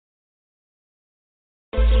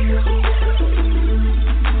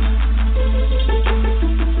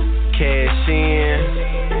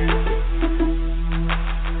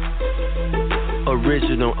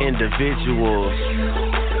original individuals.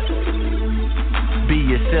 Be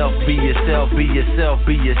yourself, be yourself, be yourself,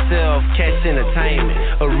 be yourself. Catch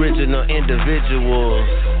entertainment, original individuals.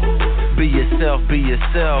 Be yourself, be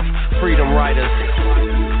yourself. Freedom Riders.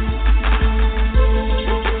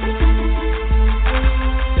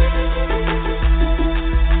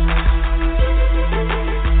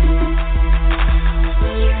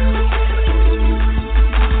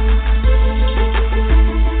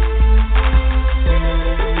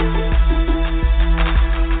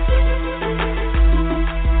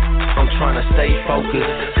 Stay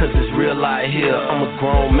focused, cause it's real out here. I'm a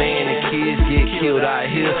grown man and kids get killed out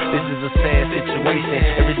here. This is a sad situation,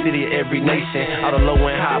 every city, every nation, all the low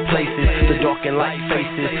and high places, the dark and light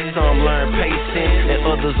faces. Some learn patience and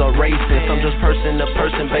others are racist. Some just person to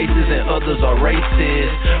person basis and others are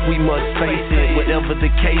racist. We must face it, whatever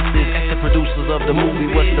the case is. Ask the producers of the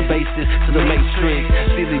movie, what's the basis to the matrix?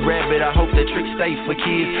 Silly rabbit, I hope that trick stay for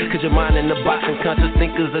kids, cause your mind in the box and conscious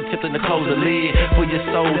thinkers attempting to close the lid for your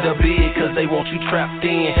soul to bid, cause they want you trapped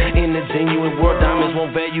in the genuine world. Diamonds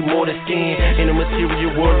won't value more than skin. In the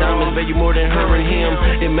material world, diamonds value more than her and him.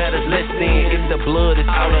 It matters less than if the blood is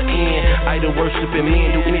out or in. Idol worshiping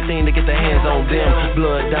men do anything to get their hands on them.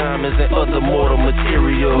 Blood, diamonds, and other mortal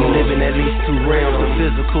material. We live in at least two realms, the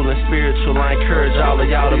physical and spiritual. I encourage all of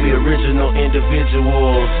y'all to be original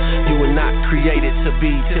individuals. You were not created to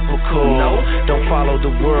be typical. No, don't follow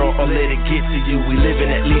the world or let it get to you. We live in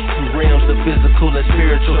at least two realms, the physical and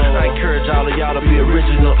spiritual. I encourage all of y'all to be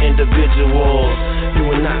original individuals. You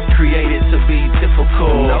were not created to be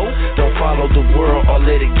typical. No, don't follow the world or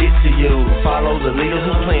let it get to you. Follow the leader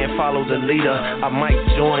who's playing, follow the leader. I might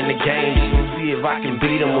join the game just to see if I can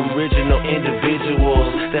beat them. Original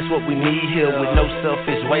individuals, that's what we need here, with no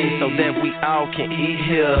selfish ways so that we all can eat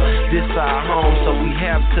here. This our home, so we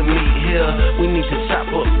have to meet here. We need to chop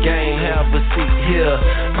up game, have a seat here.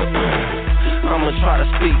 I'ma try to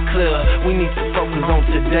speak clear. We need to focus on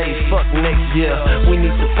today, fuck next year. We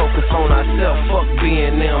need to focus on ourselves, fuck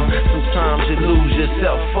being them. Sometimes you lose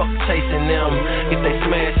yourself, fuck chasing them. If they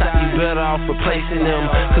smash out, you better off replacing them,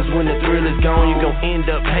 cause when the thrill is gone, you gon' end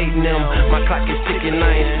up hating them. My clock is ticking,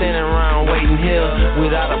 I ain't standing around waiting here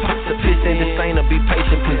without a pot to piss in. This ain't a be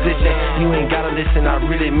patient position. You ain't gotta listen, I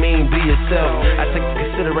really mean be yourself. I take into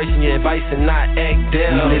consideration your advice and not act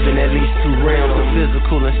deaf. We live in at least two realms, the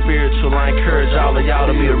physical and spiritual. I encourage all of y'all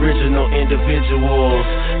to be original individuals.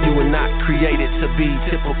 You were not created to be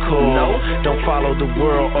typical. No, don't follow the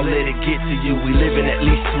world or let it get to you. We live in at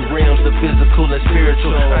least two realms, the physical and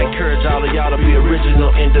spiritual. I encourage all of y'all to be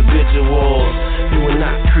original individuals. You were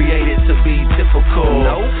not created to be typical.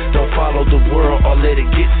 No, don't follow the world or let it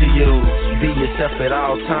get to you. Be yourself at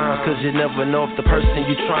all times, cause you never know if the person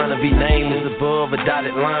you trying to be named is above a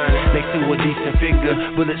dotted line next to a decent figure.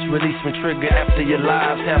 Bullets release from trigger after your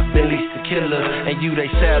lives have been leased to killer, and you they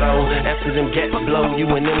shadow. After them gats blow, you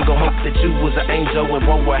and them gon' hope that you was an angel and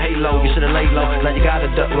wore a halo. You should've laid low, now you gotta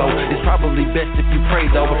duck low. It's probably best if you pray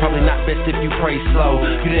though, but probably not best if you pray slow.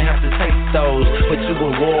 You didn't have to take those, but you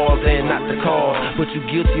in wars and not the cause. But you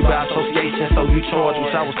guilty by association, so you charged.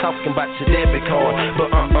 Which I was talking about your debit card, but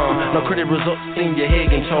no credit results in your head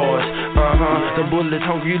in charge. The bullets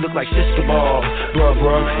hungry, you look like shish kebab.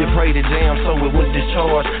 Bruh, you pray to jam so it would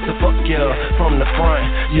discharge. So fuck yeah, from the front,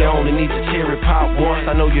 you only need to cherry pop once.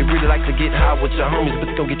 I know you really like to get high with your homies, but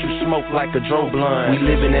it's gon' get you smoked like a dro blunt. We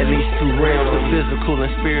live in at least two realms, the physical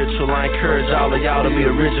and spiritual. I encourage all of y'all to be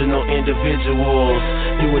original individuals.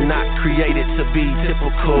 You were not created to be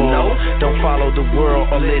typical. No, don't follow the world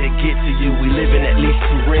or let it get to you. We live in at least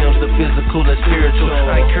two realms, the physical and spiritual.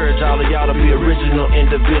 I encourage all of y'all to be original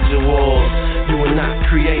individuals. You were not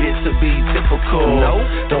created to be typical. No,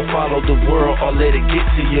 don't follow the world or let it get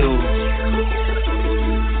to you.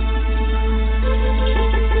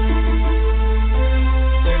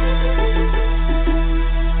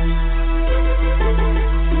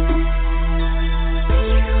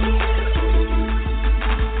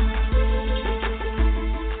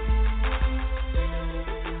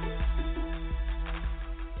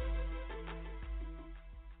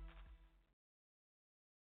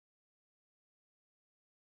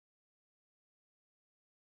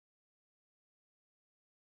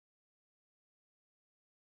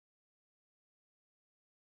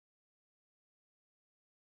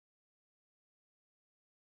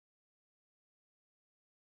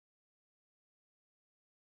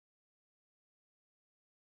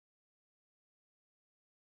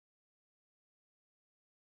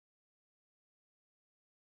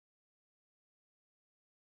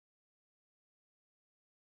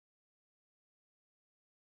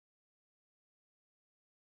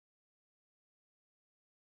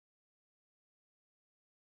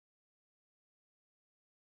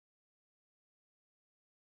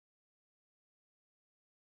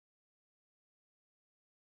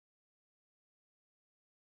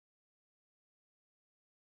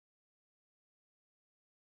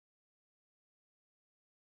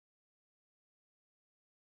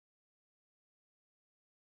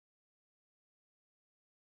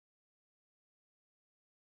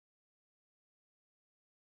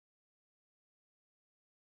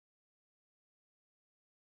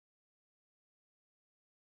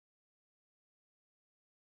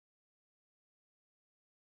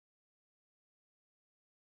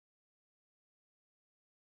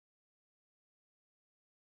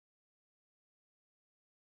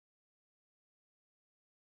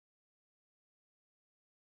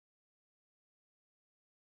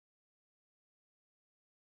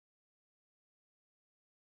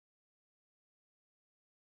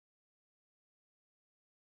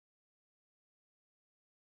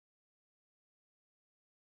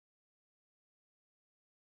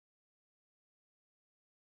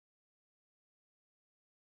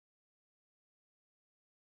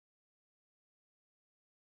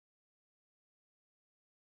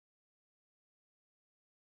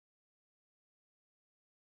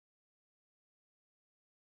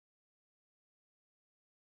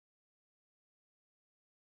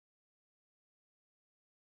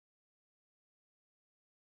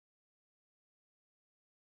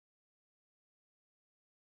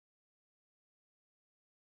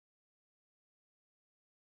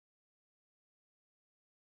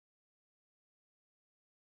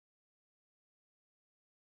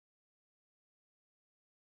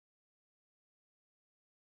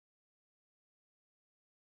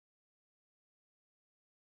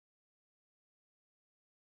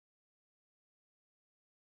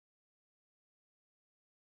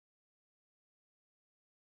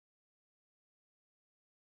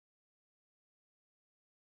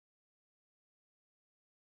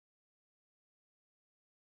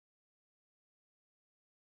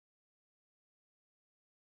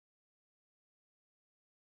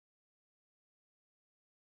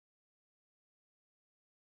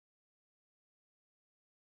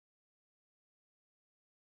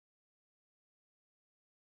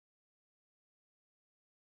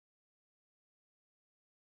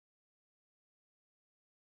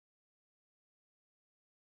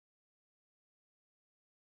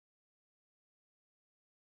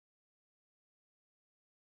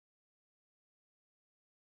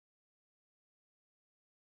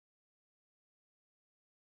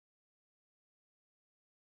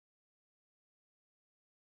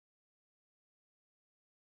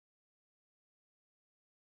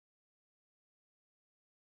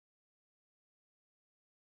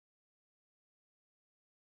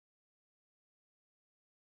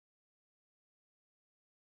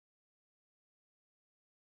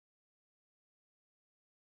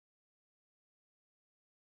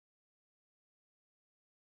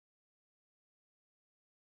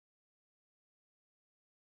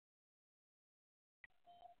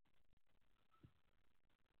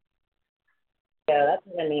 That's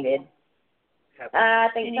what I needed. I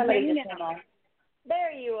think somebody just came on.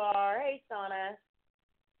 There you are. Hey, Shawna.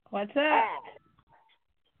 What's up?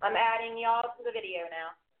 I'm adding y'all to the video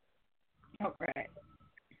now. All right.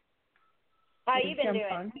 How you been doing?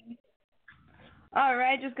 On. All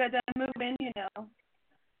right, just got done moving, you know.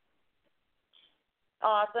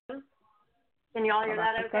 Awesome. Can y'all hear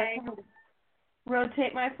that okay?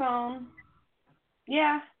 Rotate my phone.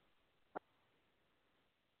 Yeah.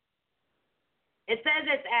 It says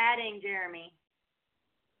it's adding, Jeremy.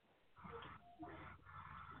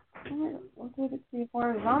 Let's see if it's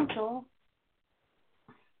horizontal.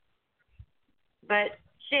 But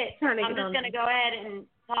shit, I'm just going to go ahead and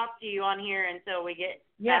talk to you on here until we get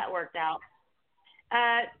that worked out.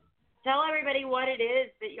 Tell everybody what it is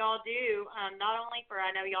that y'all do, not only for,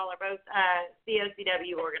 I know y'all are both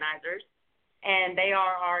COCW organizers, and they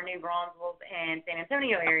are our New Braunfels and San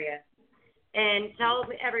Antonio area. And tell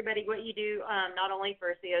everybody what you do, not only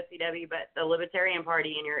for COCW, but the Libertarian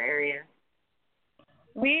Party in your area.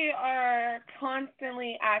 We are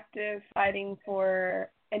constantly active fighting for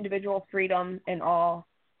individual freedom and all.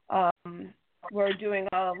 We're doing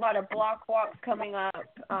a lot of block walks coming up,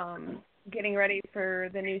 getting ready for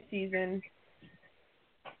the new season.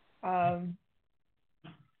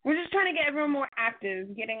 We're just trying to get everyone more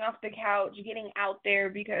active, getting off the couch, getting out there,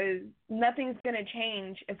 because nothing's going to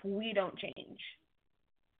change if we don't change.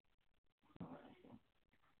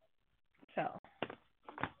 So.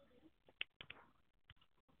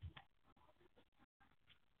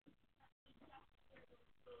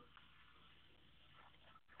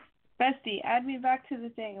 Bestie, add me back to the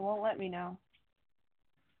thing. It won't let me now.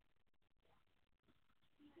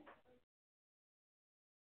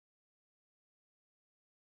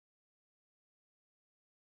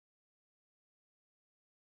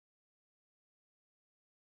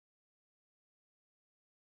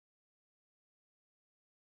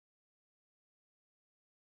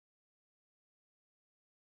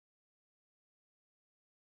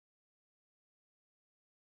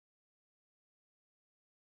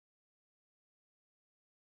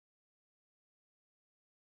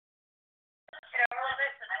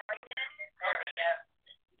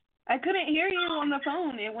 I couldn't hear you on the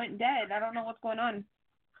phone. It went dead. I don't know what's going on.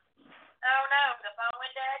 Oh, no. The phone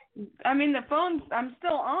went dead? I mean, the phone, I'm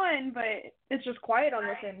still on, but it's just quiet on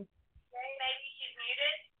this end. Maybe she's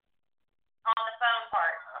muted on the phone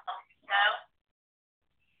part. No?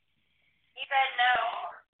 He said no.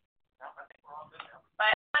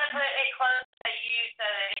 But I'm going to put it close to you so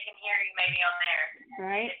that it can hear you maybe on there.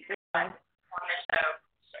 Right. On the show.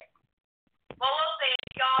 Well, we'll see.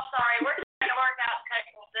 Y'all, sorry. We're trying to work out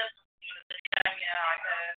technical difficulties. You know, like,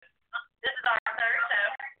 this is our third show.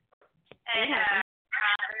 And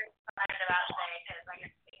I'm excited about today because I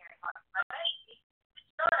get to be here and talk about it.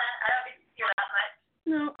 I don't get to hear that much.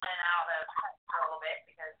 No. And out of for a little bit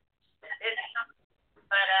because it's busy.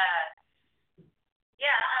 But,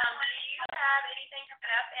 yeah, do you have anything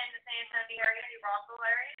coming up in the San Antonio area, New Braunfels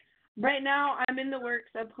area? Right now, I'm in the works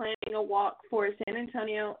of planning a walk for San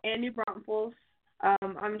Antonio and New Braunfels.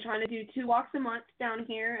 I'm trying to do 2 walks a month down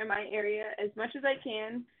here in my area as much as I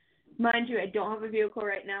can. Mind you, I don't have a vehicle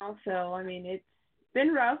right now, so, I mean, it's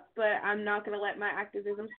been rough, but I'm not going to let my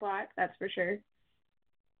activism slack, that's for sure.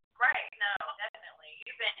 Right, no, definitely.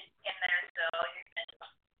 You've been in there still. You've been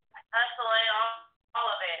hustling all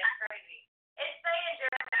of it. It's crazy. It's saying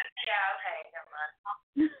Jeremy. Yeah, okay, never mind.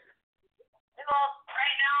 Well,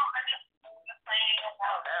 right now, I'm just playing.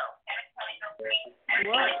 Oh, no.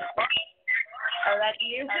 What? Oh, that's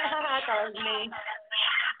you? I thought it was me.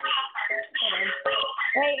 Hold on.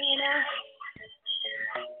 Hey, Anna.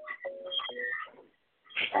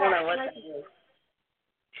 I don't know what that is.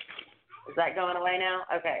 Is that going away now?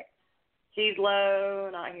 Okay. She's low,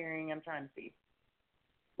 not hearing. I'm trying to see.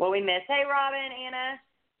 What we missed. Hey, Robin, Anna.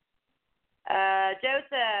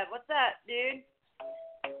 Joseph, what's up, dude?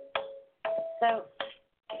 So,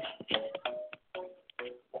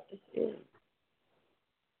 what this is?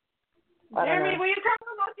 Jeremy, will you come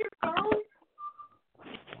off your phone?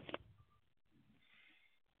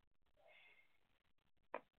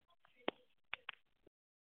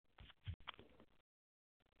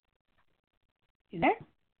 You there?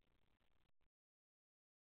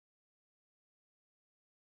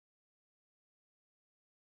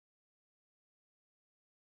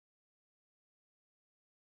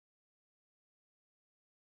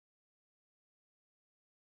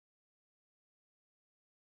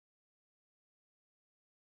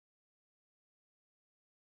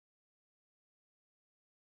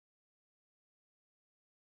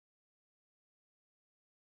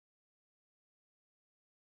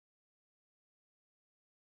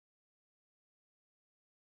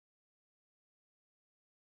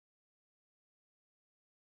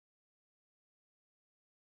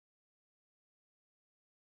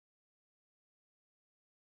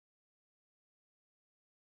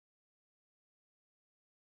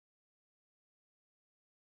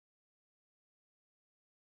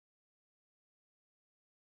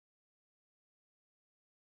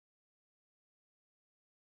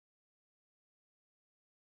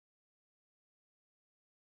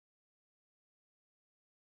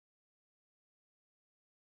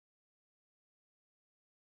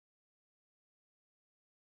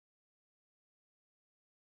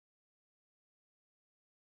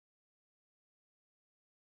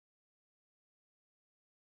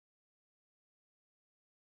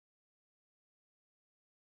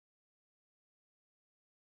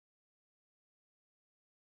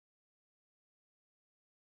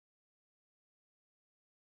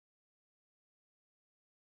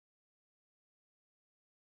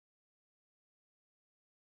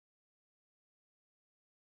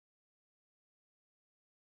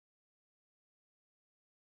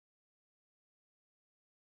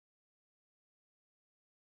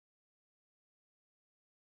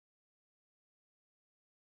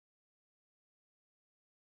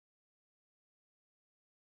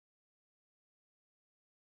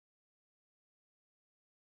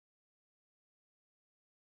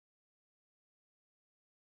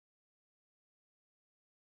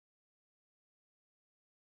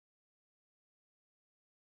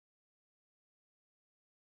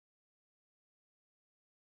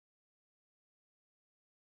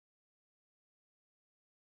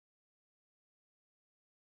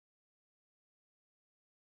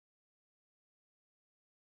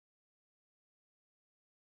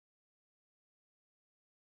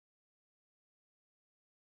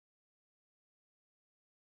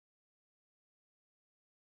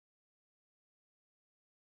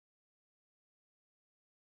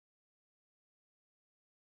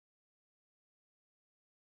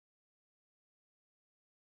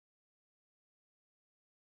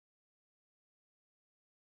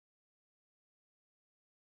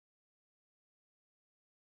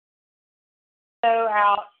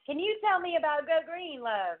 out. Can you tell me about Go Green,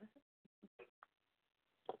 love?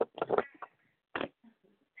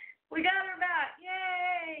 We got her back.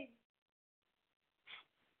 Yay!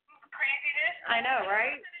 Craziness. I know,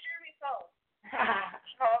 right? I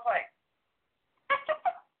was like,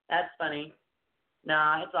 That's funny.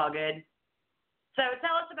 Nah, it's all good. So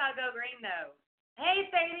tell us about Go Green, though.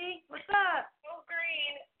 Hey, Sadie, what's up? Go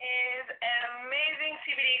Green is an amazing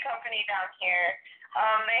CBD company down here.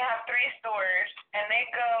 They have 3 stores, and they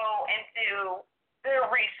go into their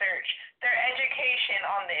research, their education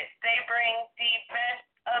on this. They bring the best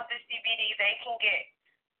of the CBD they can get.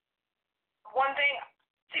 One thing,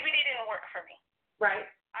 CBD didn't work for me. Right.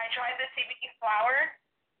 I tried the CBD flower,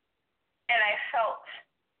 and I felt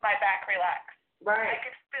my back relax. Right. I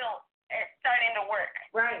could feel it starting to work.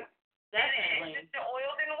 Right. Definitely. The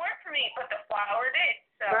oil didn't work for me, but the flower did.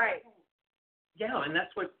 So. Right. Yeah, and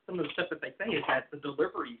that's what some of the stuff that they say is that the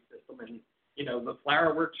delivery system, and the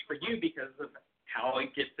flower works for you because of how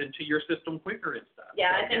it gets into your system quicker and stuff.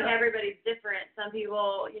 Yeah, so, I think everybody's different. Some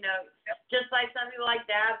people, just like some people like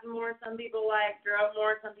dabs more, some people like Dro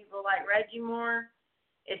more, some people like Reggie more.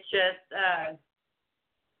 It's just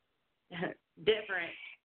different.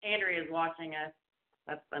 Andrea's watching us.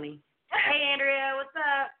 That's funny. Hey, Andrea, what's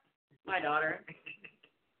up? My daughter.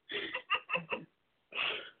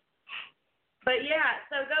 But yeah,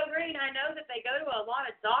 so Go Green, I know that they go to a lot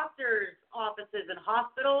of doctors' offices and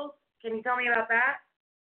hospitals. Can you tell me about that?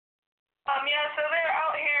 Yeah, so they're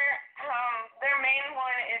out here. Their main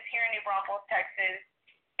one is here in New Braunfels, Texas.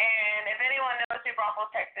 And if anyone knows New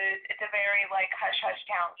Braunfels, Texas, it's a very, hush-hush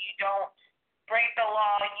town. You don't break the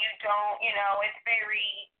law. You don't, it's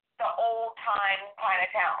very the old-time kind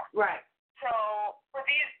of town. Right. So for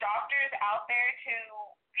these doctors out there to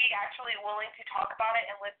be actually willing to talk about it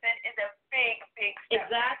and listen is a big, big step.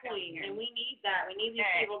 Exactly, and we need that. We need these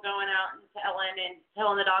people going out and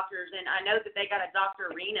telling the doctors. And I know that they got a Dr.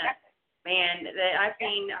 Rena, man. That I've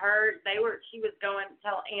seen her. She was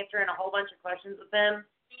answering a whole bunch of questions with them,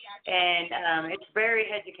 and it's very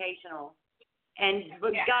educational. And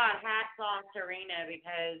God, hats off to Rena,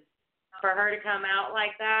 because for her to come out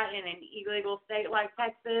like that in an illegal state like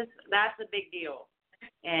Texas, that's a big deal.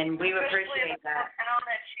 And we appreciate that.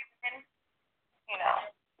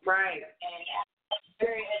 Right.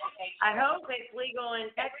 I hope it's legal in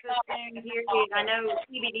Texas soon. Period. I know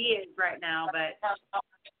CBD is right now, but. I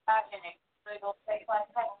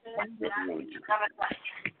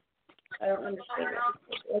don't understand.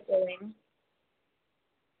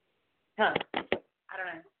 Huh. I don't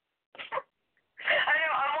know. I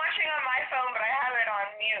know. I'm watching on my phone, but I have it on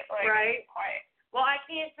mute. Right. Quiet. Well, I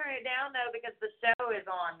can't turn it down, though, because the show is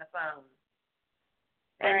on the phone.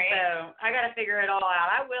 And right. So I got to figure it all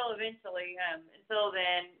out. I will eventually. Until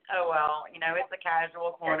then, oh, well, it's a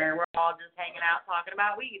casual corner. We're all just hanging out talking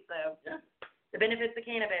about weed. So the benefits of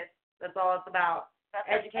cannabis, that's all it's about.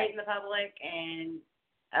 Educating the public and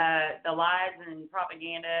the lies and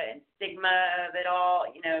propaganda and stigma of it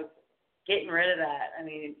all, getting rid of that. I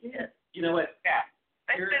mean, you know what? Yeah.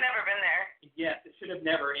 It should have never been there. Yes, it should have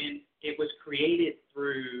never. And it was created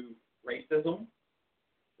through racism,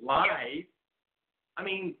 lies. I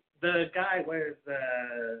mean, the guy was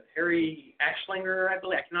Harry Ashlinger, I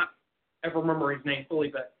believe. I cannot ever remember his name fully,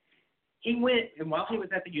 but he went, and while he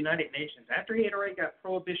was at the United Nations, after he had already got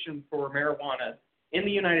prohibition for marijuana in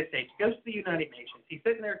the United States, he goes to the United Nations. He's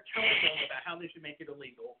sitting there telling them about how they should make it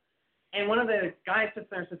illegal. And one of the guys sits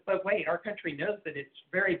there and says, but wait, our country knows that it's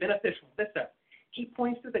very beneficial, this stuff. He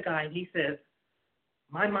points to the guy and he says,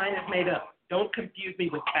 my mind is made up. Don't confuse me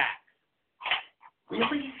with facts.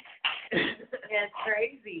 Really? It's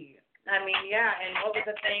crazy. I mean, yeah, and what was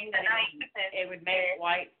the thing that it would make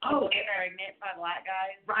white people get pregnant by black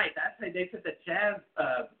guys? Right, that's how they said that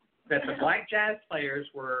that the black jazz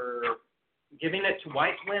players were giving it to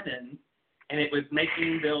white women, and it was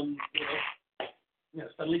making them,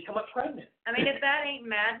 suddenly come up pregnant. I mean, if that ain't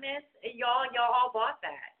madness, y'all all bought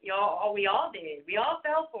that. We all did. We all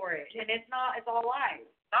fell for it, and it's all lies.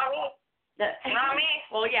 Not me. Not me.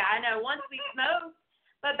 Well, yeah, I know. Once we smoked,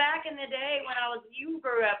 but back in the day when you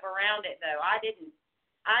grew up around it, though. I didn't.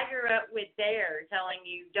 I grew up with Dare telling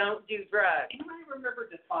you don't do drugs. I remember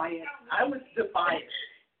Defiant. I was Defiant.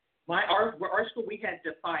 Our school, we had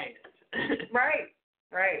Defiant. Right.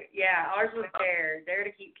 Yeah, ours was Dare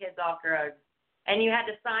to keep kids off drugs. And you had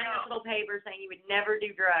to sign this little paper saying you would never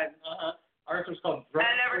do drugs. Ours was called Drug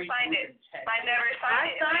I never signed it. I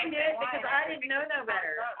signed it because I didn't know no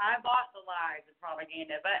better. I bought the lies and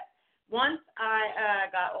propaganda. But once I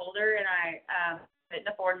got older and I couldn't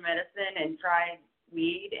afford medicine and tried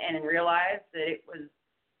weed and realized that it was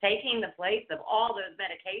taking the place of all those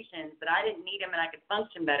medications that I didn't need them and I could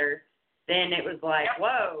function better, then it was like,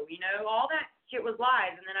 whoa, all that shit was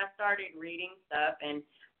lies. And then I started reading stuff and,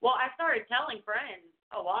 I started telling friends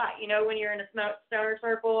a lot, when you're in a stoner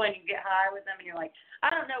circle and you get high with them and you're like, I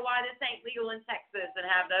don't know why this ain't legal in Texas, and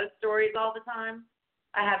have those stories all the time.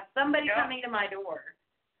 I have somebody coming to my door.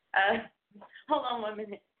 Hold on 1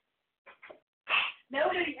 minute.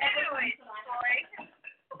 Nobody ever comes to my door.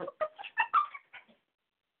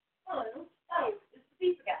 Hello. Oh, it's the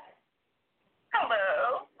pizza guy.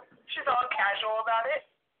 Hello. She's all casual about it.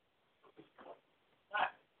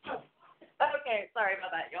 Okay, sorry about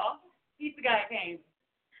that, y'all. Pizza guy came.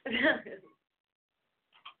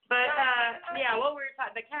 But, what we were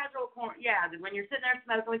talking, the casual corner, when you're sitting there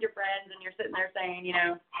smoking with your friends and you're sitting there saying,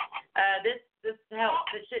 this helps,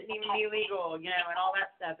 it shouldn't even be legal, and all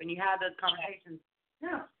that stuff, and you have those conversations.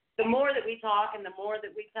 Yeah. The more that we talk and the more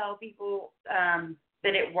that we tell people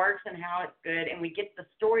that it works and how it's good, and we get the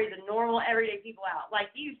stories of normal, everyday people out. Like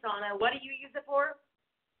you, Shawna, what do you use it for?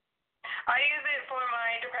 I use it for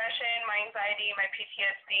my depression, my anxiety, my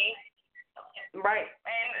PTSD. Right.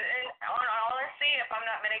 And honestly, if I'm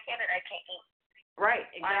not medicated, I can't eat. Right,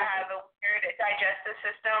 exactly. I have a weird digestive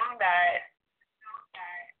system that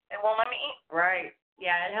it won't let me eat. Right.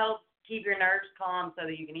 Yeah, it helps keep your nerves calm so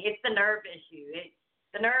that you can eat. It's the nerve issue.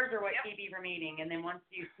 The nerves are what keep you from eating, and then once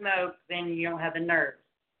you smoke, then you don't have the nerves.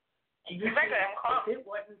 Exactly, I'm calm. If it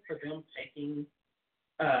wasn't for them taking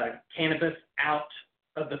cannabis out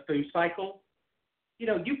of the food cycle,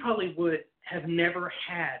 you probably would have never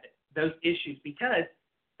had those issues, because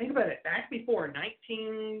think about it, back before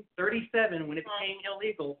 1937 when it became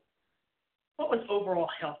illegal, what was overall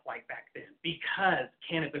health like back then? Because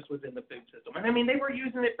cannabis was in the food system. And I mean, they were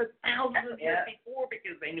using it for thousands of years before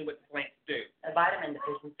because they knew what the plants do. A vitamin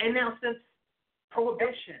deficiency. And now since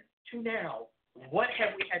Prohibition to now, what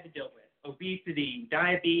have we had to deal with? Obesity,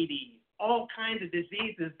 diabetes, all kinds of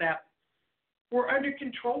diseases that were under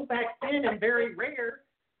control back then and very rare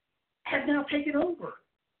have now taken over.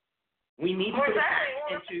 We need to put it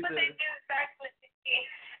back into the... They do back with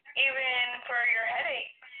even for your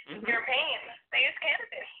headache, your pain. They use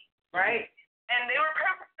cannabis. Right. And they were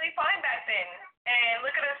perfectly fine back then. And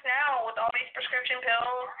look at us now with all these prescription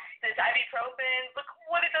pills, this ibuprofen. Look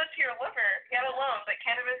what it does to your liver. Get alone. But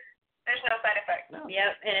cannabis, there's no side effects. No.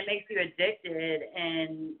 Yep, and it makes you addicted.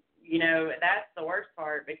 And, that's the worst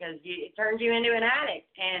part, because it turns you into an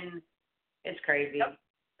addict. And it's crazy. Yep.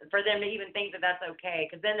 For them to even think that that's okay,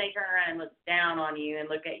 because then they turn around and look down on you and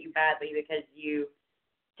look at you badly because you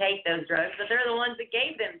take those drugs, but they're the ones that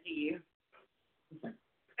gave them to you.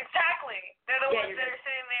 Exactly. They're the ones that are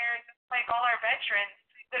sitting there, like all our veterans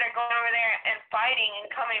that are going over there and fighting and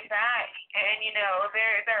coming back, and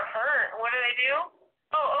they're hurt. What do?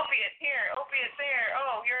 Oh, opiates here, opiates there.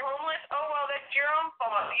 Oh, you're homeless. Oh, well, that's your own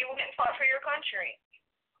fault. You went and fought for your country.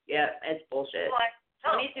 Yeah, it's bullshit.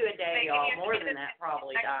 22 a day, y'all, more than that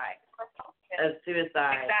probably die of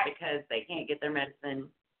suicide because they can't get their medicine.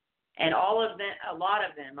 And all of them, a lot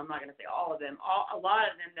of them, I'm not going to say all of them, a lot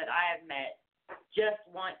of them that I have met just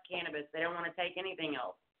want cannabis. They don't want to take anything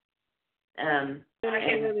else. I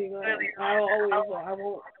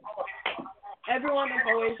won't. Everyone has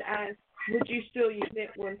always asked, would you still use it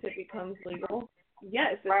once it becomes legal?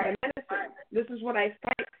 Yes, it's my medicine. This is what I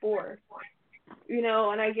fight for.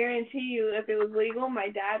 And I guarantee you, if it was legal, my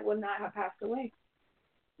dad would not have passed away.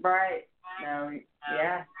 Right. No.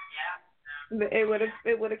 Yeah. It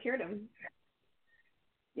would have cured him.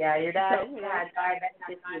 Yeah, your dad had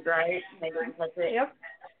diabetes, right? Maybe that's it. Yep.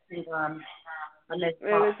 It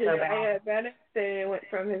was his diabetes, and it went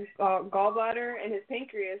from his gallbladder and his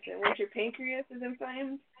pancreas. And once your pancreas is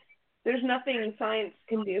inflamed, there's nothing science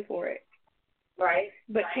can do for it. Right.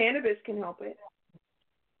 But cannabis can help it.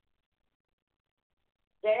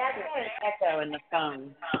 They have an echo in the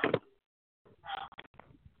phone.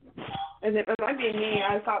 And it might be me.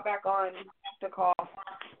 I got back on the call.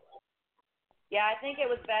 Yeah, I think it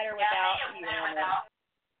was better without you on it.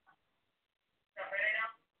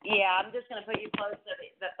 Yeah, I'm just going to put you close so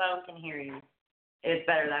the phone can hear you. It's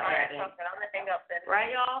better that way. All right, I'm going to hang up then.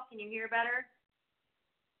 Right, y'all? Can you hear better?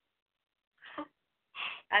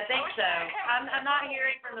 I think so. I'm not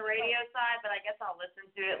hearing from the radio side, but I guess I'll listen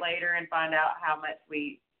to it later and find out how much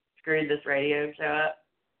we screwed this radio show up.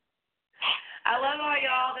 I love all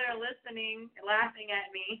y'all that are listening and laughing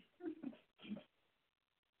at me.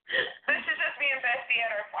 This is just being bestie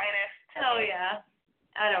at our finest. Hell yeah.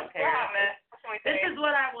 I don't care. Yeah, this is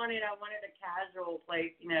what I wanted. I wanted a casual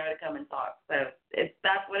place, to come and talk. So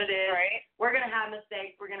that's what it is. Right. We're going to have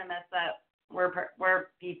mistakes. We're going to mess up.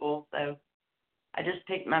 We're people, so. I just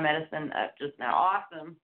picked my medicine up just now.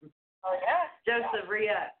 Awesome. Oh, yeah. Joseph,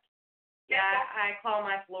 re-up. Yeah, I call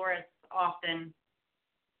my florist often.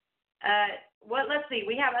 Let's see.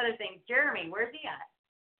 We have other things. Jeremy, where's he at?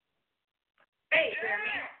 Hey,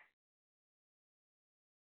 Jeremy.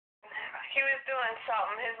 He was doing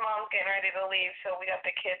something. His mom's getting ready to leave, so we got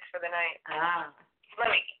the kids for the night. Let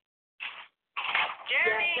me.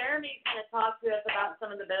 Jeremy. Yeah, Jeremy's going to talk to us about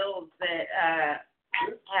some of the bills that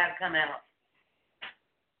have come out.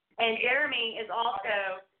 And Jeremy is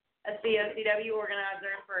also a COCW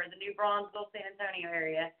organizer for the New Bronzeville, San Antonio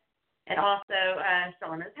area, and also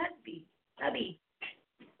Shawna's hubby. I'm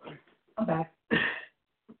back.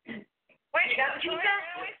 Wait, you got the pizza?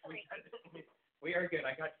 We are good.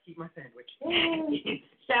 I got to keep my sandwich.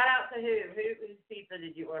 Shout out to who? Whose pizza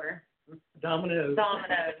did you order? Domino's.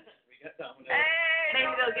 We got Domino's. Hey, maybe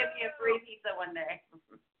they'll give me a free pizza one day.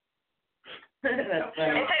 It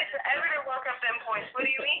takes forever to work up them points. What do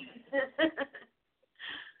you mean?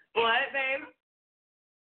 What, babe?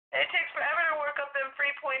 It takes forever to work up them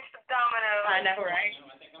free points to Domino's. I know, right?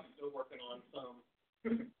 I think I'm still working on some.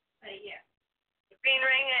 Yeah. Bean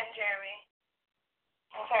ring in, Jeremy.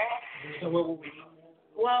 Okay. So what will we do?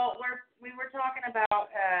 Well, we were talking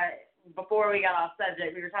about before we got off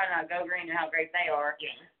subject. We were talking about Go Green and how great they are.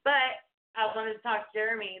 Yeah. But I wanted to talk to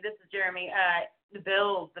Jeremy. This is Jeremy. The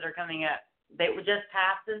bills that are coming up, they were just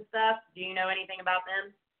passed and stuff. Do you know anything about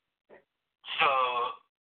them? So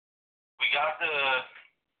we got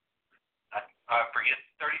I forget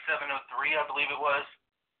 3703, I believe it was,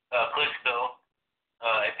 Cliff's bill.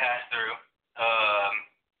 It passed through.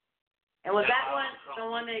 And was that the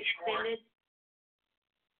one that extended?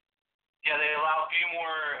 Yeah, they allow a few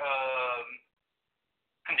more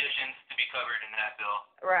conditions to be covered in that bill.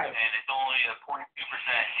 Right. And it's only a 0.2%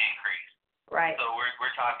 increase. Right. So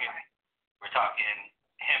we're talking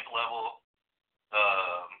hemp level.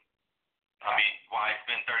 I mean, why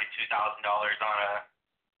spend $32,000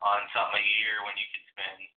 on something a year when you could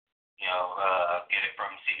spend, get it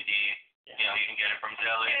from CBD. You can get it from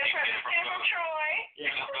Zealous. You can get it from Troy. You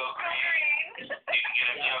can go green. You can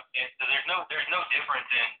get it. And so there's no difference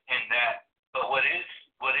in that. But what is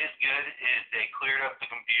good is they cleared up the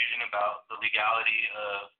confusion about the legality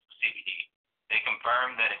of CBD. They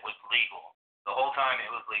confirmed that it was legal. The whole time it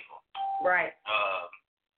was legal. Right.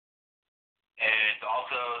 And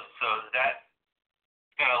also, so that's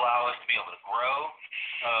going to allow us to be able to grow.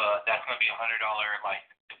 That's going to be a $100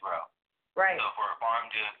 license to grow. Right. So for a farm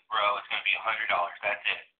to grow, it's going to be $100. That's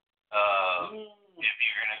it. If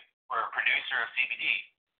you're going to, for a producer of CBD,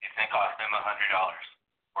 it's going to cost them $100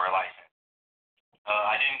 for a license.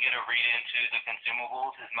 I didn't get a read into the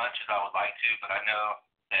consumables as much as I would like to, but I know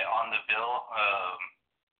that on the bill,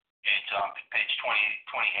 it's on page 28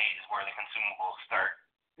 is where the consumables start.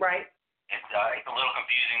 Right. It's a little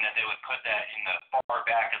confusing that they would put that in the far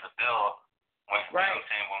back of the bill when,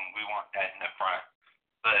 when we want that in the front.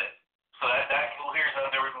 But so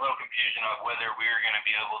there was a little confusion of whether we were going to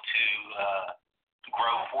be able to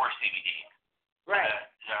grow for CBD. Right.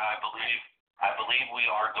 I believe we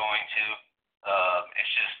are going to.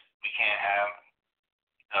 It's just we can't have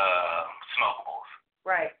smokables.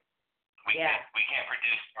 Right. We can't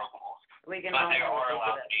produce smokables. We can. But they are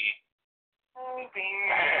allowed to be.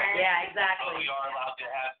 Yeah, exactly. So we are allowed to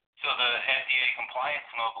have the FDA compliant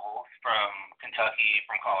smokables from Kentucky,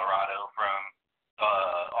 from Colorado, from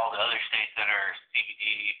all the other states that are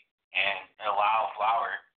CBD and allow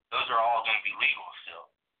flower. Those are all going to be legal still.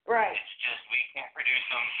 Right. It's just we can't produce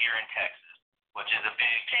them here in Texas, which is a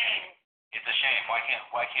big shame. It's a shame. Why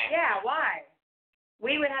can't? Yeah, why?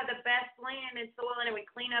 We would have the best land and soil, and it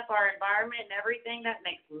would clean up our environment and everything. That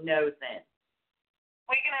makes no sense.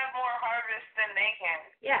 We can have more harvest than they can.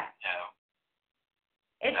 Yeah. Yeah.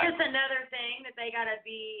 It's just another thing that they got to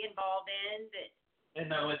be involved in.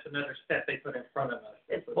 And now it's another step they put in front of us.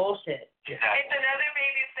 It's bullshit. Exactly. It's another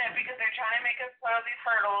baby step because they're trying to make us climb these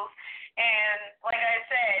hurdles. And like I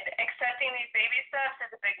said, accepting these baby steps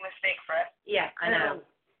is a big mistake for us. Yeah, I know.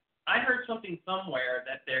 I heard something somewhere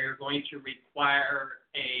that they're going to require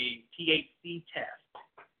a THC test,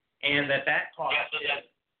 and that cost is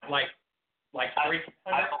like $300.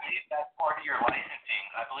 I believe that's part of your licensing.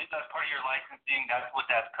 That's what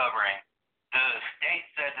that's covering. The state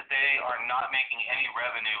said that they are not making any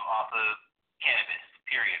revenue off of cannabis,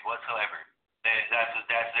 period, whatsoever. That's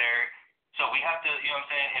their. So we have to, you know what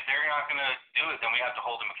I'm saying? If they're not going to do it, then we have to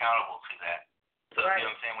hold them accountable to that. So Right. You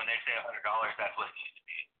know what I'm saying? When they say $100, that's what it needs to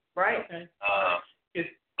be. Right. Okay.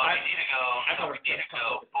 But we need to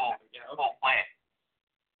go full plant.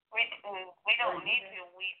 We don't need to.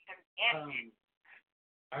 We can.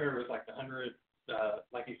 I heard it was like $100,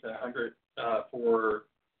 like you said, $100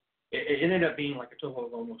 for. It ended up being being like a total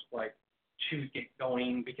of almost like 2 get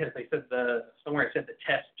going because they said somewhere it said the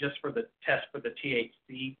test for the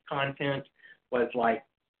THC content was like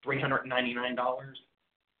 $399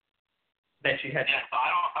 that you had. Yeah,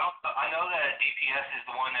 I know that DPS is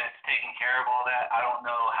the one that's taking care of all that. I don't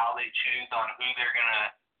know how they choose on who they're gonna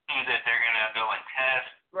go and test.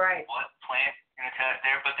 Right. What plant they're gonna test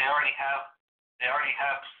there, but they already have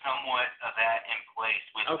somewhat of that in place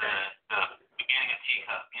with the beginning of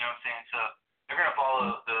teacup. You know what I'm saying? So they're gonna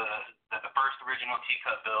follow the first original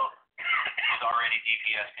teacup bill is already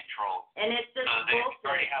DPS controlled. And it's just so they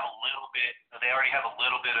already have a little bit. They already have a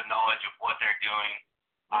little bit of knowledge of what they're doing.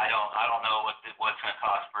 I don't know what's going to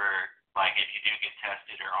cost for, like, if you do get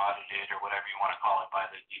tested or audited or whatever you want to call it by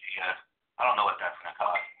the DPS. I don't know what that's going to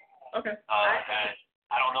cost. Okay.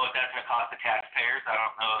 I don't know what that's going to cost the taxpayers. I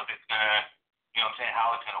don't know if it's going to, you know what I'm saying,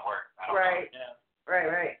 how it's going to work. I don't know. Yeah.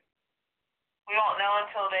 Right. We won't know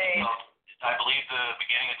until they. I believe the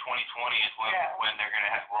beginning of 2020 is when they're going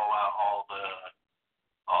to have to roll out all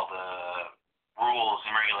the rules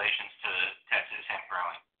and regulations to Texas hemp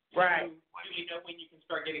growing. Right. Do you know when you can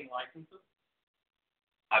start getting licenses?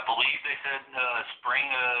 I believe they said spring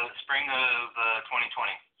of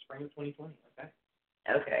 2020. Spring of 2020. Okay.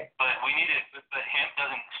 Okay. But but hemp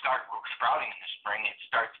doesn't start sprouting in the spring. It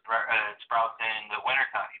starts sprouts in the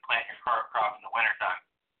wintertime. You plant your crop in the wintertime.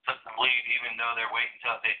 So I believe even though they're waiting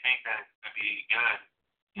until they think that it's going to be good,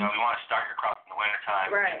 you know, we want to start your crop in the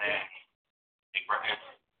wintertime. Right. And then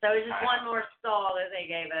so it's just one more stall that they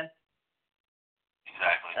gave us.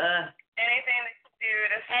 Exactly. Anything they can do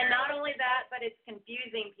to. And not only that, but it's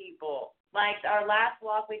confusing people. Like our last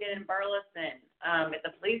walk we did in Burleson, at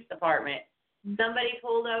the police department, somebody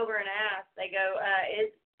pulled over and asked. They go,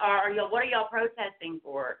 what are y'all protesting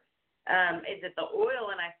for? Is it the oil?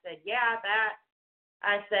 And I said, yeah, that.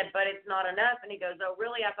 I said, but it's not enough. And he goes, oh,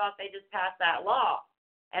 really? I thought they just passed that law.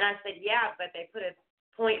 And I said, yeah, but they put a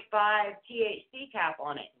 0.5 THC cap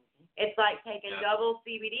on it. It's like taking double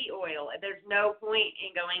CBD oil. There's no point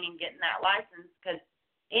in going and getting that license because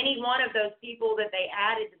any one of those people that they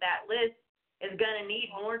added to that list is going to need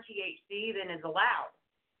more THC than is allowed.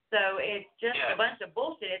 So it's just a bunch of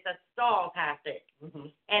bullshit. It's a stall tactic. Mm-hmm.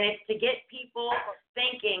 And it's to get people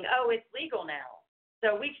thinking, oh, it's legal now,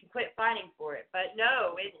 so we can quit fighting for it. But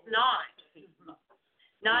no, it's not.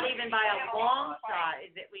 Not even by a long shot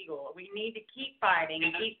is it legal. We need to keep fighting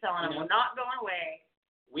and keep telling them we're not going away.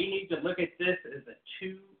 We need to look at this as a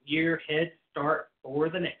 2-year head start for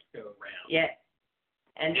the next go round. Yes.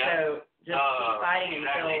 And so just keep fighting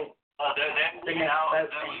until the next vote. Even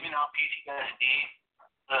out PTSD,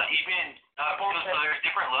 because there's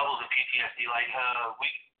different levels of PTSD. Like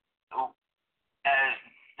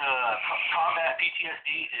combat PTSD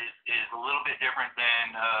is a little bit different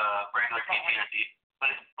than regular PTSD, but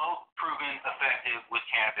it's both proven effective with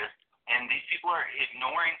cannabis. And these people are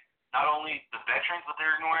ignoring not only the veterans, but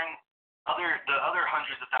they're ignoring the other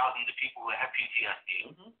hundreds of thousands of people that have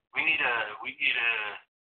PTSD. Mm-hmm. We need to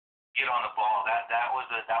get on the ball. That was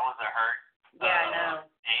a hurt. Yeah, I know.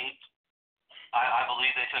 AIDS. I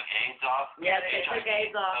believe they took AIDS off. Yeah, they took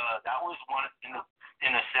AIDS off. That was one in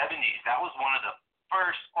the 70s. That was one of the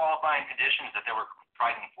first qualifying conditions that they were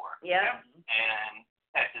fighting for. Yeah. And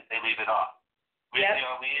Texas, they leave it off. We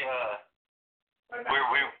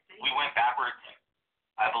went backwards.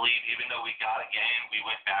 I believe even though we got a game, we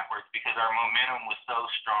went backwards because our momentum was so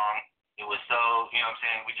strong. It was so, you know what I'm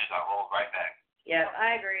saying, we just got rolled right back. Yeah,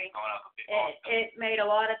 I agree. It made a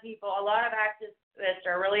lot of activists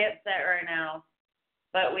are really upset right now,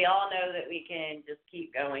 but we all know that we can just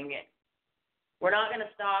keep going. We're not going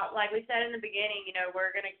to stop. Like we said in the beginning, you know,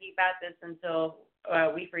 we're going to keep at this until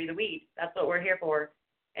we free the weed. That's what we're here for.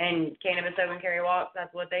 And Cannabis Open Carry Walks,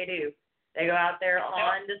 that's what they do. They go out there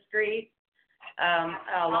on the streets.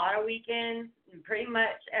 A lot of weekends, pretty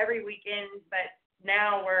much every weekend, but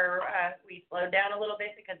now we slowed down a little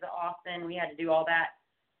bit because of Austin. We had to do all that,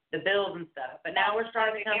 the bills and stuff. But now we're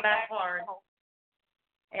starting to come back hard.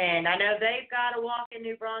 And I know they've got a walk in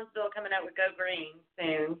New Bronzeville coming up with Go Green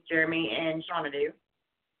soon, Jeremy and Shawna do.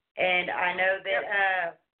 And I know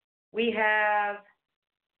that we have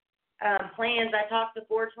plans. I talked to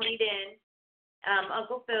 420 Den.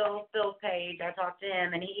 Uncle Phil's page, I talked to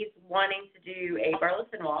him, and he's wanting to do a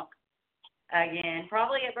Burleson walk again,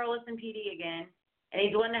 probably at Burleson PD again. And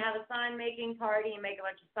he's wanting to have a sign-making party and make a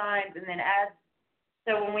bunch of signs. And then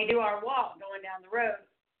so when we do our walk going down the road,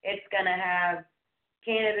 it's going to have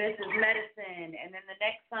cannabis is medicine. And then the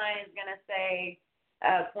next sign is going to say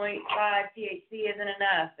 0.5 THC isn't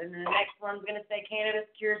enough. And then the next one's going to say cannabis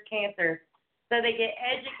cures cancer. So they get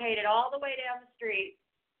educated all the way down the street.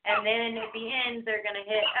 And then at the end, they're going to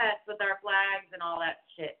hit us with our flags and all that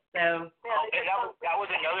shit. So. And that was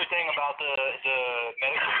another thing about the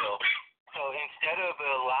medical bill. So instead of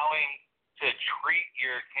allowing to treat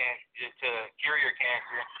to cure your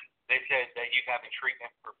cancer, they said that you have a treatment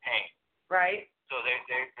for pain. Right. So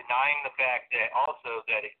they're denying the fact that also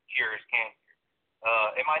that it cures cancer.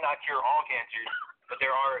 It might not cure all cancers, but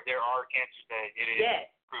there are cancers that it is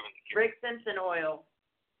proven to cure. Rick Simpson oil.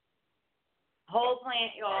 Whole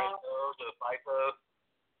plant, y'all. The FIFO,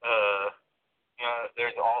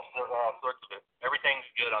 there's all sorts of it. Everything's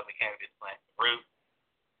good on the cannabis plant. Root,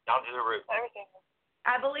 down to the root. Everything.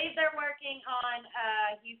 I believe they're working on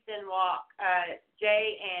Houston Walk.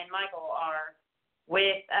 Jay and Michael are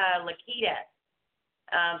with Lakita.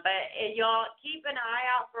 But y'all keep an eye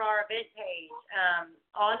out for our event page.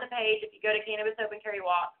 On the page, if you go to Cannabis Open Carry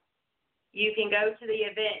Walks, you can go to the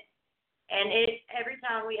event. And every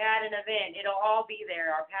time we add an event, it'll all be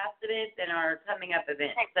there, our past events and our coming up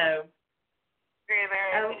events. So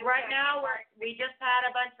right now, we just had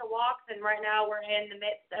a bunch of walks, and right now we're in the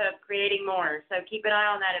midst of creating more. So keep an eye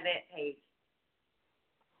on that event page.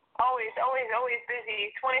 Always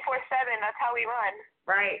busy. 24/7, that's how we run.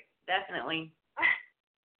 Right, definitely.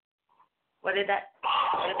 What did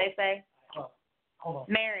they say? Hold on.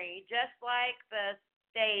 Mary, just like the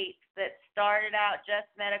states that started out just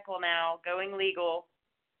medical now going legal,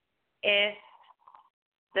 if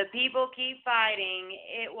the people keep fighting,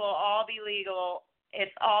 it will all be legal.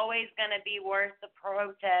 It's always going to be worth the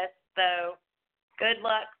protest, though. Good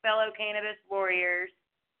luck, fellow cannabis warriors.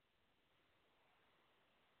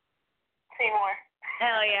 Seymour.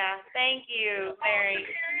 Hell yeah. Thank you, Mary.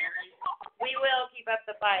 We will keep up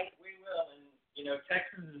the fight. We will. And,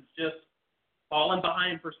 Texas is just falling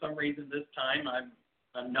behind for some reason this time. I'm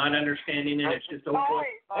not understanding it. It's just opioid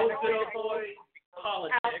politics.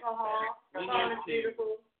 Alcohol. We need to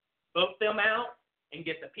vote them out and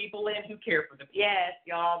get the people in who care for the people. Yes,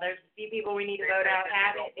 y'all. There's a few people we need to vote out.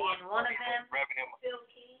 Abbott being one of them.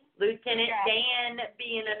 Lieutenant Dan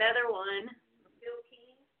being another one.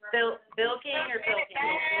 Bill King or Phil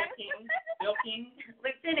King? Bill King.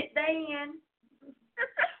 Lieutenant Dan.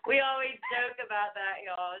 We always joke about that,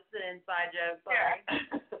 y'all. It's an inside joke. Sorry.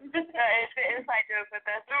 It's an inside joke with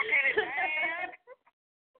us. Lieutenant Dan.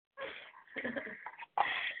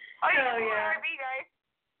 Oh, yeah. Guys.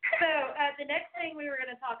 So, the next thing we were going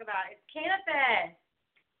to talk about is Cannabis.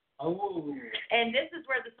 Oh. And this is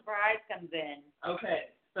where the surprise comes in. Okay,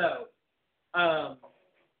 so,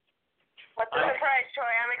 what's the surprise, Troy?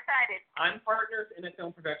 I'm excited. I'm partners in a film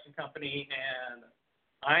production company, and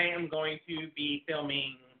I am going to be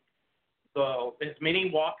filming as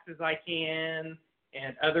many walks as I can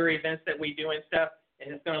and other events that we do and stuff,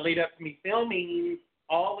 and it's going to lead up to me filming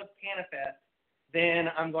all of Cannabis. Then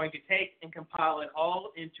I'm going to take and compile it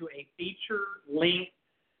all into a feature-length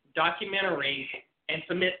documentary and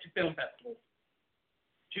submit to film festivals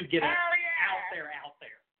to get it out there.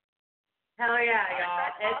 Hell yeah,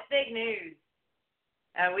 y'all. It's big news.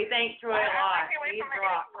 We thank Troy a lot. He's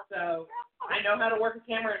rock. So I know how to work a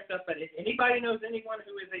camera and stuff, but if anybody knows anyone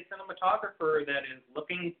who is a cinematographer that is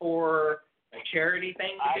looking for a charity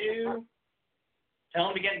thing to do,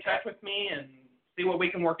 tell them to get in touch with me and see what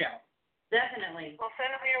we can work out. Definitely. We'll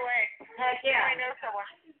send them your way. Heck yeah. I know someone.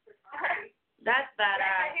 That's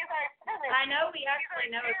badass. I know we actually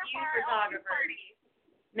know a few photographers.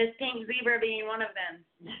 Miss Pink Zebra being one of them.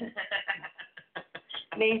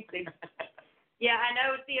 Nancy. Yeah, I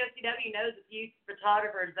know COCW knows a few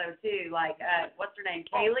photographers, though, too. Like, what's her name,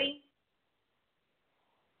 Kaylee?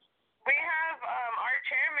 We have our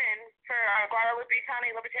chairman for our Guadalupe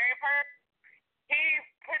County Libertarian Park. He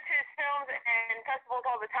puts his films in festivals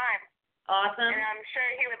all the time. Awesome. And I'm sure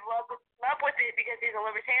he would love with it because he's a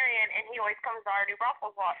libertarian, and he always comes to our New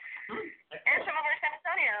Braunfels walk. And some of our San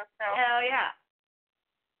Antonio. So. Hell yeah.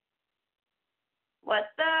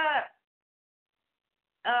 What's up?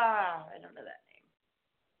 I don't know that name.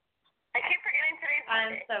 I keep forgetting today's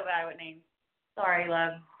I'm birthday. so bad with names. Sorry,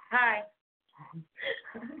 love. Hi.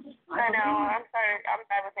 I know. I'm sorry. I'm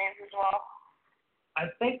bad with names as well.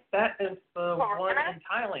 I think that is the one in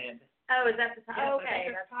Thailand. Oh, is that the Yes,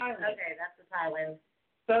 okay? that's Thailand. Okay, that's the Thailand.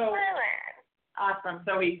 So, Awesome.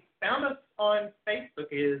 So he found us on Facebook.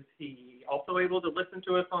 Is he also able to listen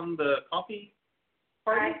to us on the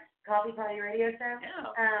CoffeeParty? CoffeeParty Radio Show?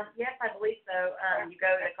 Yeah. Yes, I believe so. You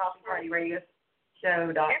go to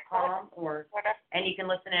CoffeePartyRadioshow.com and you can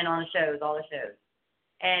listen in on the shows, all the shows.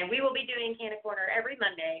 And we will be doing CannCorner every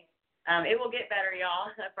Monday. It will get better,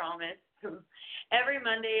 y'all, I promise. Every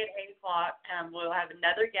Monday at 8 o'clock, we'll have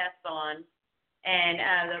another guest on.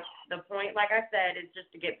 And the point, like I said, is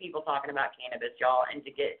just to get people talking about cannabis, y'all, and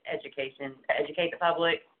to get educate the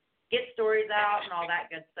public, get stories out, and all that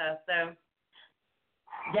good stuff. So.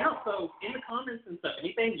 Yeah, so in the comments and stuff,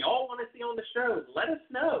 anything y'all want to see on the show, let us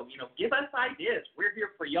know. Give us ideas. We're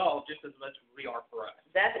here for y'all just as much as we are for us.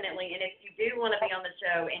 Definitely. And if you do want to be on the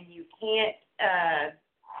show and you can't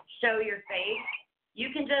show your face,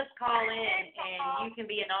 you can just call in and you can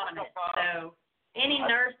be anonymous. So any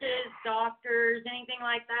nurses, doctors, anything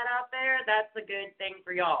like that out there, that's a good thing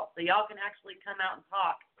for y'all. So y'all can actually come out and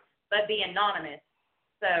talk, but be anonymous.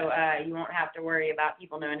 So you won't have to worry about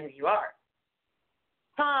people knowing who you are.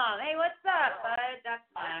 Tom, hey, what's up, bud? That's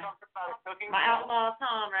my outlaw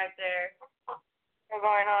Tom right there. What's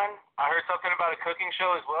going on? I heard something about a cooking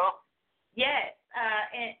show as well. Yes,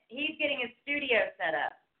 and he's getting his studio set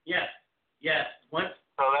up. Yes. Once.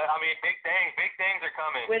 So big things are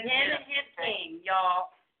coming. With him and Hemp King,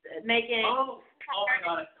 y'all making. Oh my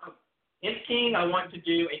God. Hemp King, I want to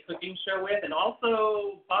do a cooking show with, and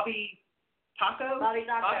also Bobby Taco,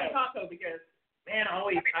 because man, I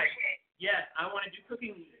want to do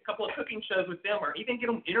a couple of cooking shows with them, or even get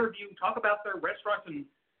them interview, talk about their restaurants and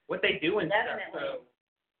what they do and definitely. stuff. So,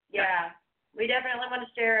 yeah, we definitely want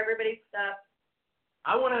to share everybody's stuff.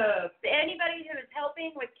 I want to. Anybody who is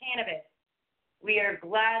helping with cannabis, we are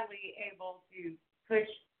gladly able to push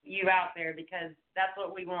you out there because that's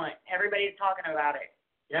what we want. Everybody's talking about it.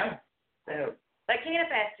 Yeah. So, but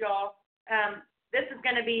CannaFest, y'all, this is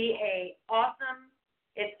going to be awesome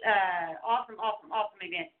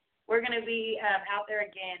event. We're going to be out there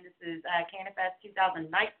again. This is CannaFest 2019,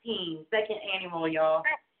 second annual, y'all.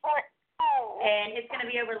 And it's going to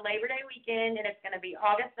be over Labor Day weekend, and it's going to be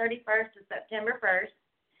August 31st to September 1st.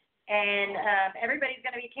 And everybody's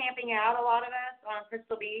going to be camping out, a lot of us, on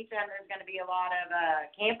Crystal Beach, and there's going to be a lot of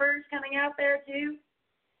campers coming out there, too.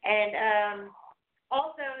 And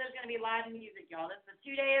also, there's going to be live music, y'all. This is a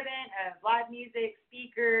 2-day event of live music,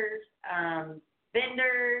 speakers,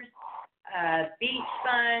 vendors, beach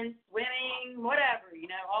fun, swimming, whatever,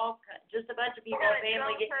 just a bunch of people,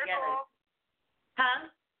 family get together. Huh?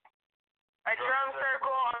 A drum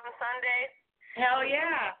circle on Sunday. Hell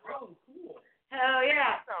yeah. Oh, cool. Hell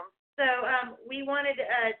yeah. Awesome. So we wanted,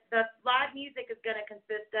 the live music is going to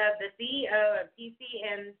consist of the CEO of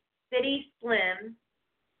TCM City Slim,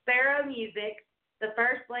 Sparrow Music, the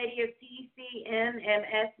First Lady of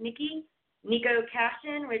TCMMS Nico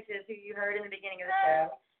Cashin, which is who you heard in the beginning of the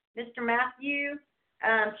show, Mr. Matthew,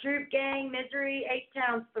 Troop Gang, Misery,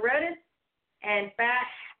 H-Town Throtus, and Fat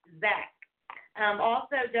Zach.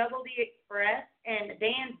 Also, Double D Express and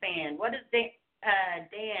Dan's band. What is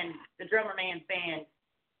Dan, the drummer man's band?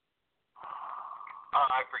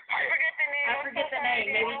 I forget the name. I forget the name.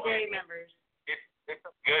 Maybe Jay remembers. It's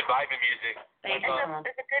good vibing music. Thank you, Tom.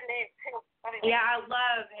 It's a good name, too. Yeah, I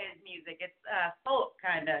love his music. It's folk,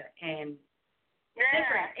 kind of, and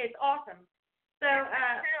different. It's awesome. So,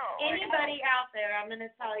 anybody out there, I'm going to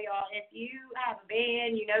tell y'all, if you have a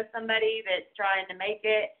band, you know somebody that's trying to make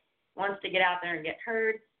it, wants to get out there and get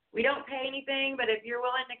heard, we don't pay anything, but if you're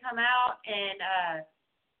willing to come out and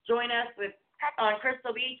join us on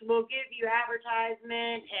Crystal Beach, we'll give you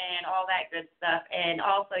advertisement and all that good stuff. And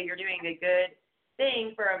also, you're doing a good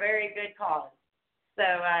thing for a very good cause. So,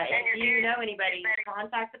 if you know anybody,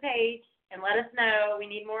 contact the page and let us know. We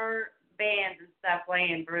need more bands and stuff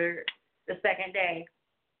playing for the second day.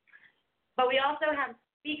 But we also have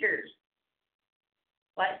speakers.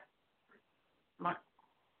 What?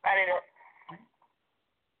 I didn't know.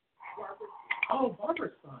 Oh,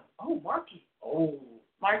 Barbara's son. Oh, Marky. Oh.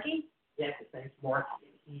 Marky? Yes, his name's Marky,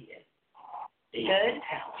 and he is good.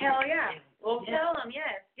 Hell yeah. Well, tell him,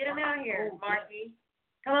 yes. Get him out here, Marky.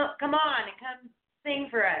 Come on and come sing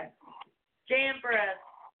for us. Jam for us.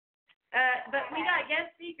 But we got guest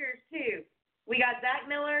speakers, too. We got Zach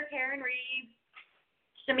Miller, Karen Reeves,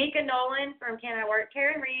 Shamika Nolan from Can I Work,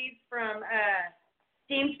 Karen Reeves from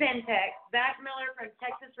Team FinTech, Zach Miller from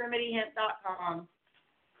TexasRemedyHemp.com,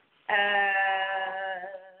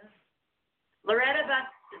 Loretta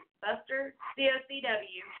Buster,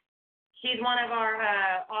 COCW. She's one of our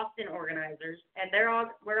Austin organizers, and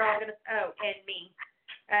we're all gonna. Oh, and me,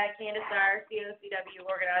 Candis Dyer, COCW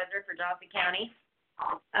organizer for Johnson County.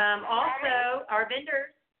 Also, our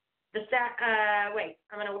vendors.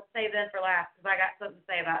 I'm going to save them for last because I got something to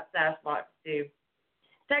say about staff spots too.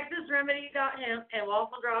 TexasRemedy.hemp and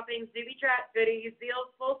Waffle Droppings, Doobie Trap Goodies,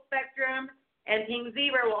 Zeal's Full Spectrum, and Pink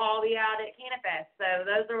Zebra will all be out at CannaFest. So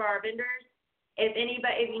those are our vendors. If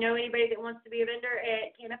you know anybody that wants to be a vendor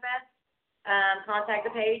at CannaFest, contact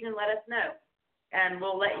the page and let us know. And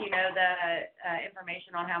we'll let you know the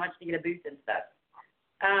information on how much to get a booth and stuff.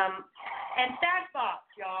 And Stash Box,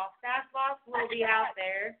 y'all. Stash Box will be out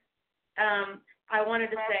there. I wanted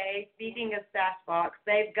to say, speaking of Stash Box,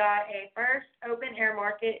 they've got a first open air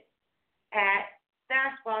market at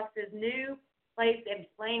Stash Box's new place in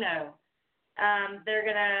Plano. They're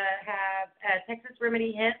going to have Texas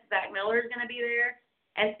Remedy Hemp. Zach Miller is going to be there.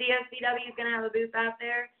 And COCW is going to have a booth out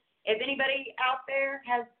there. If anybody out there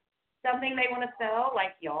has something they want to sell,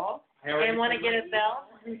 like y'all, and want to get a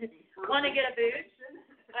want to get a booth,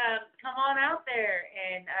 come on out there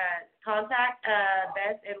and contact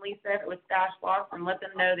Beth and Lisa with Stash Box and let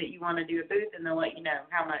them know that you want to do a booth, and they'll let you know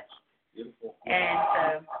how much. Beautiful.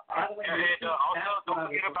 And so, also,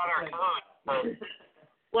 don't forget about our code.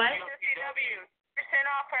 what? COCW, percent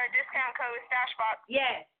off our discount code StashBox.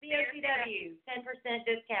 Yes, COCW, 10%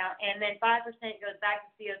 discount, and then 5% goes back to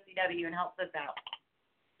COCW and helps us out.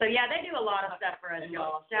 So yeah, they do a lot of stuff for us,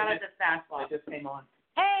 y'all. Shout out to Stash Box. They just came on.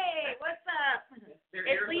 Hey, what's up?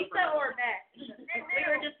 It's Lisa or Beth. We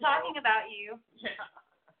were just talking about you.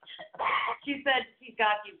 She said she's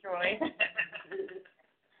got you, Troy.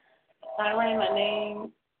 I learned my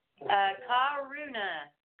name. Karuna.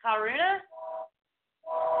 Karuna?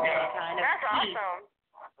 Yeah, kind of that's key. awesome.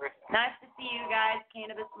 Nice to see you guys,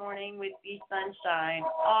 Cannabis Morning with the Sunshine.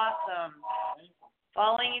 Awesome.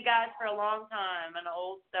 Following you guys for a long time, an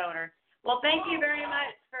old stoner. Well, thank you very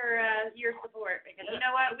much for your support, because you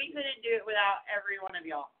know what? We couldn't do it without every one of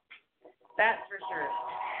y'all. That's for sure.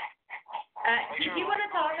 Did you want to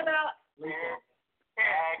talk about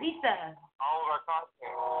Lisa? All of our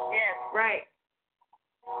content. Yes. Right.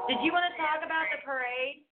 Did you want to talk about the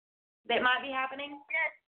parade that might be happening?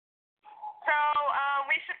 Yes. So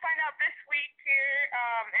we should find out this week here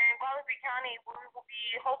in Guadalupe County. We will be,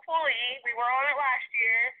 hopefully, we were on it last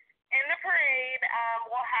year. In the parade,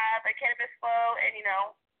 we'll have a cannabis flow and,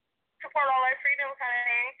 support all our freedom kind of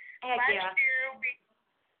thing. Heck last yeah. year, we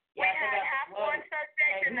had half one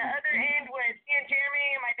subject, and the other end was me and Jeremy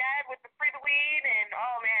and my dad with the free the weed, and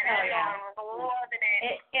everyone was loving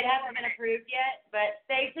it. It hasn't been approved yet, but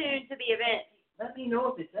stay tuned to the event. Let me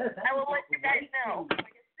know if it does. I will let you guys know.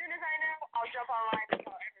 Like, as soon as I know, I'll jump online and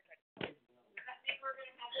tell everybody. I think we're going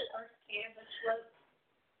to have the first cannabis float.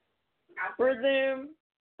 Resume.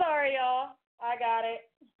 Sorry, y'all. I got it.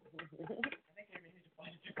 I think we need to find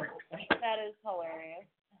a different place. That is hilarious.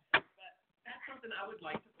 But that's something I would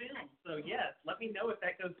like to film. So, yes, let me know if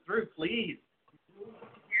that goes through, please.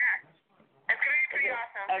 Yeah. It's going to be pretty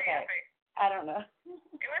awesome. Okay. I don't know.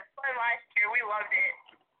 It was fun last year. We loved it.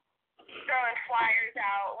 Throwing flyers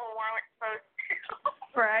out when we weren't supposed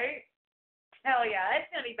to. Right? Hell yeah. It's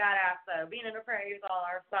going to be badass, though. Being in a parade with all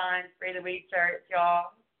our signs, free the weed shirts,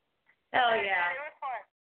 y'all. Hell yeah. It was fun.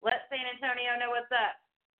 Let San Antonio know what's up.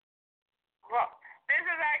 Well, this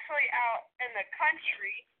is actually out in the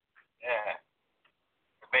country. Yeah.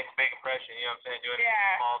 It makes a big impression, you know what I'm saying? Doing it in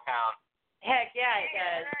Yeah. a small town. Heck yeah, it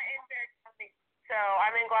does. Canna in Bear County. So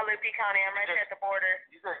I'm in Guadalupe County. I'm right there at the border.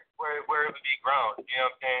 These are where it would be grown, you know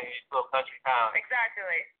what I'm saying? These little country towns.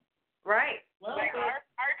 Exactly. Right. Well, Like our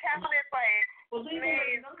town is like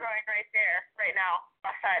maize growing right there, right now,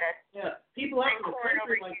 beside us. yeah, people out in the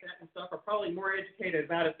country like that and stuff are probably more educated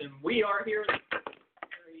about it than we are here in the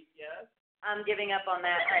country, yes. I'm giving up on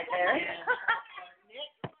that right there.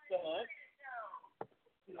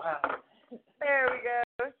 Wow. There we go.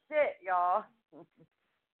 Shit, y'all.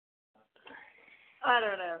 I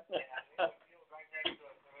don't know.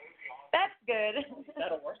 That's good.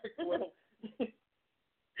 That'll work. Well.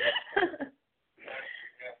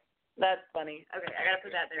 That's funny. Okay, I gotta put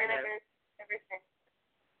that there. And everything.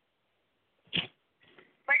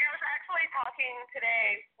 Like I was actually talking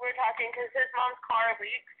today. We were talking because his mom's car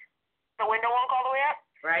leaks. The window won't go all the way up.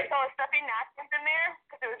 Right. So I was stuffing napkins in there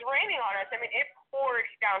because it was raining on us. I mean, it poured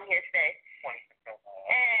down here today. 20%.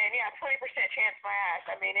 And yeah, 20% chance my ass.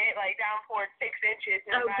 I mean, it like downpoured 6 inches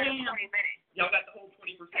in about 20 minutes. Y'all got the whole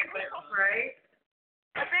 20% there, huh? Right.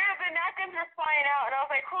 But then the napkins were flying out, and I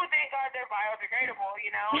was like, "Oh, thank God they're biodegradable,"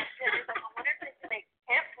 you know. And it's like, I wonder if they can make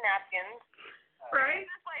hemp napkins. Right.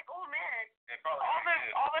 It's just like, oh man, They probably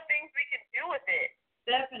all the things we can do with it.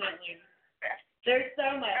 Definitely. There's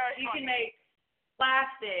so much. That was You fun. can make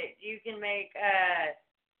plastic. You can make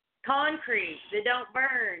concrete that don't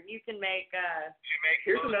burn. You can make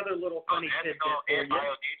Here's another little funny tidbit for you.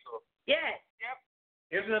 biodiesel. yes. Yep.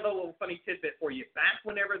 Here's another little funny tidbit for you. Back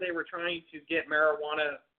whenever they were trying to get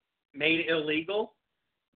marijuana made illegal,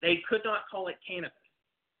 they could not call it cannabis.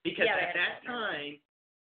 Because at that time,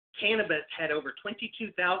 cannabis had over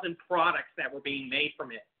 22,000 products that were being made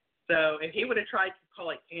from it. So if he would have tried to call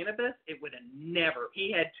it cannabis, it would have never.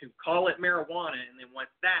 He had to call it marijuana, and then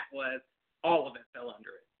once that was, all of it fell under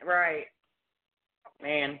it. Right.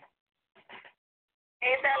 Man.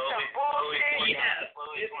 Ain't that some bullshit? Yes,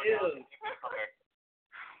 it is.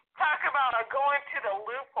 Talk about going to the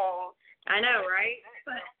loopholes. I know, right?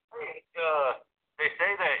 They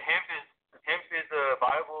say that hemp is a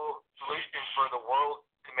viable solution for the world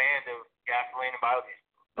demand of gasoline and biodiesel.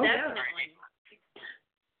 Oh, yeah. Definitely.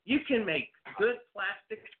 You can make good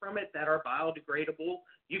plastics from it that are biodegradable.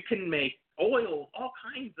 You can make oil, all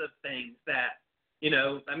kinds of things that,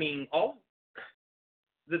 I mean, all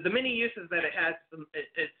the many uses that it has.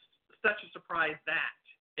 It's such a surprise that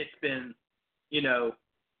it's been,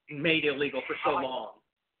 made illegal for so long.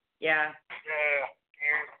 Yeah. Yeah.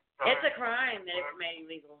 It's a crime that it was made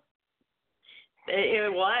illegal.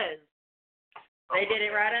 It was. They did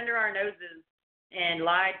it right under our noses and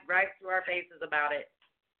lied right to our faces about it.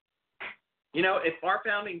 If our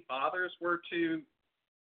founding fathers were to,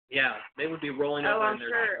 they would be rolling over I'm in their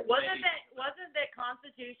sure. graves. Wasn't the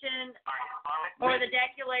Constitution or the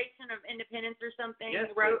Declaration of Independence or something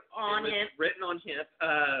It was hemp? written on hemp.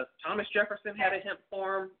 Thomas Jefferson had a hemp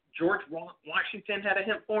farm. George Washington had a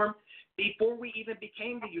hemp farm. Before we even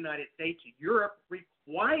became the United States, Europe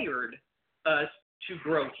required us to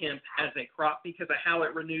grow hemp as a crop because of how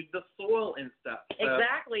it renewed the soil and stuff. So,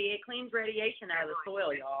 Exactly. It cleans radiation out of the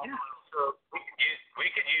soil, y'all. Yeah. So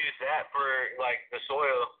we could use that for like the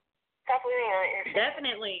soil.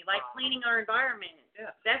 Definitely, like cleaning our environment.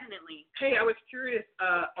 Yeah. Definitely. Hey, I was curious,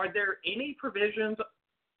 are there any provisions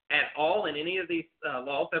at all in any of these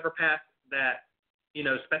laws ever passed that,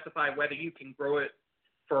 specify whether you can grow it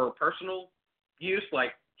for personal use,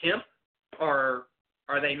 like hemp, or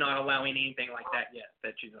are they not allowing anything like that yet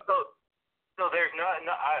that you know? So there's not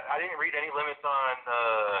I didn't read any limits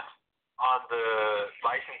on the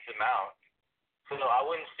license amount. So I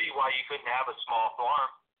wouldn't see why you couldn't have a small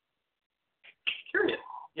farm. Curious.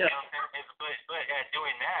 Yeah. But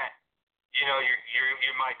doing that,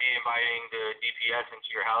 you might be inviting the DPS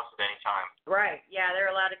into your house at any time. Right. Yeah,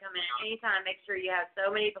 they're allowed to come in at any time. Make sure you have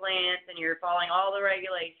so many plants and you're following all the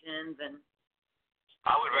regulations. And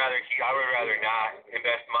I would rather not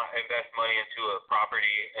invest money into a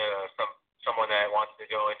property. Someone that wants to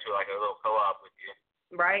go into like a little co-op with you.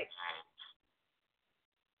 right.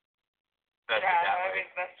 That's that way.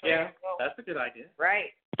 Yeah, that's a good idea.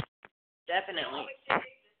 Right. Definitely.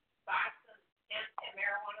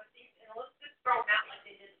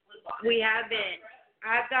 We have been.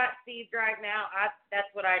 I've got seeds right now. That's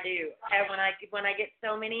what I do. And when I get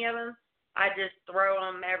so many of them, I just throw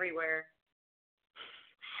them everywhere.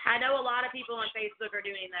 I know a lot of people on Facebook are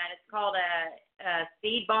doing that. It's called a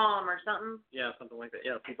seed bomb or something. Yeah, something like that.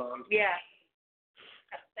 Yeah, seed bombs. Yeah.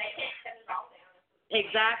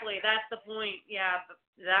 Exactly. That's the point. Yeah,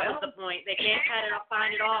 that was the point. They can't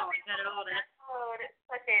find it all. Cut it all down.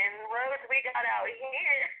 Fucking roads we got out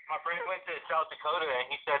here. My friend went to South Dakota and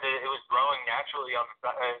he said that it was growing naturally on the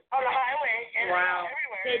highway. Wow.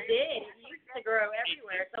 Everywhere. It did. It used to grow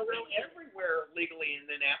everywhere. So everywhere legally, and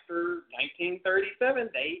then after 1937,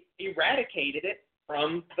 they eradicated it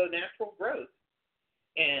from the natural growth.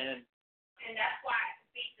 And that's why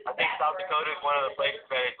I think South Dakota is one of the places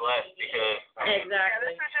that is less because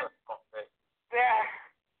exactly. Yeah.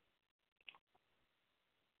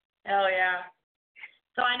 Oh yeah.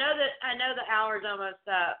 So I know the hour's almost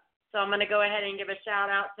up. So I'm gonna go ahead and give a shout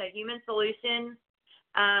out to Human Solutions.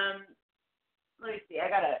 Let me see. I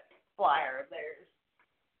got a flyer of theirs.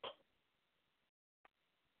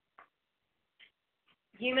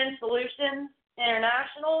 Human Solutions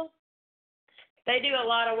International. They do a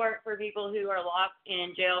lot of work for people who are locked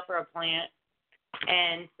in jail for a plant.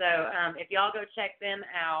 And so if y'all go check them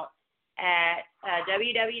out at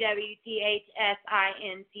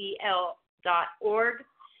www.thsintl.org.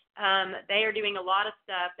 They are doing a lot of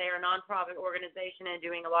stuff. They are a nonprofit organization and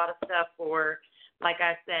doing a lot of stuff for, like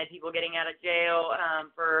I said, people getting out of jail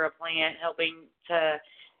for a plant, helping to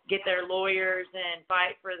get their lawyers and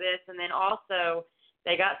fight for this. And then also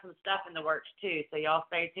they got some stuff in the works too, so y'all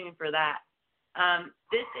stay tuned for that.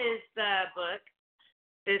 This is the book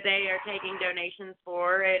that they are taking donations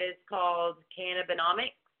for. It is called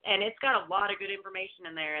Cannabinomics, and it's got a lot of good information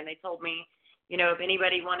in there. And they told me, if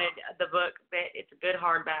anybody wanted the book, that it's a good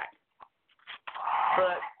hardback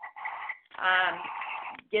book.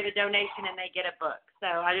 Give a donation and they get a book. So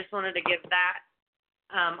I just wanted to give that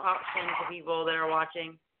option to people that are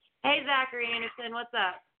watching. Hey, Zachary Anderson, what's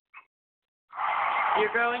up?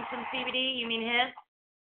 You're growing some CBD? You mean hemp?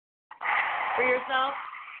 For yourself?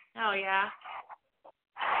 Oh, yeah.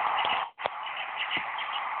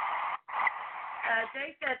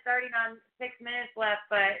 Jay said 6 minutes left,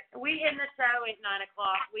 but we end the show at 9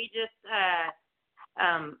 o'clock. We just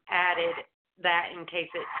added that in case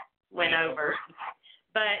it went over.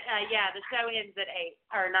 But, yeah, the show ends at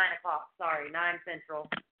 9 o'clock. Sorry, 9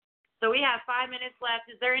 Central. So we have 5 minutes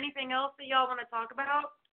left. Is there anything else that y'all want to talk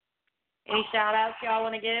about? Any shout-outs y'all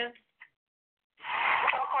want to give?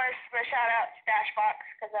 Of course, my shout-out to Dashbox,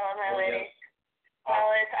 because I love my ladies.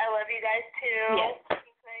 Alice, I love you guys, too. Yes.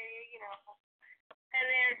 And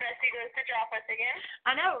then Bessie goes to drop us again.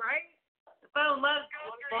 I know, right? The phone loves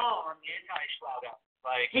ball. Anti-shout-out.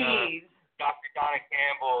 Like, Jeez. Dr. Donna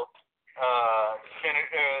Campbell,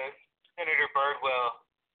 Senator Birdwell,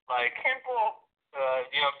 like, Simple.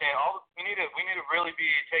 you know what I'm saying? We need to really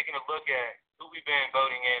be taking a look at who we've been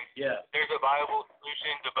voting in. Yeah. There's a viable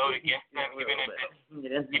solution to vote against them, even if it's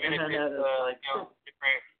different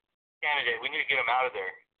candidate. We need to get them out of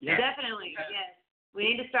there. Yeah. Definitely, yes. We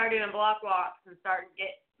need to start doing block walks and start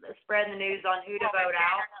spreading the news on who to vote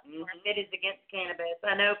out that is against cannabis.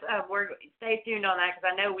 I know stay tuned on that because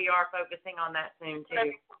I know we are focusing on that soon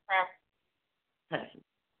too.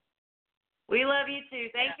 We love you too.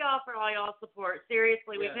 Thank y'all for all y'all's support.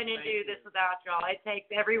 Seriously, we couldn't do this without y'all. It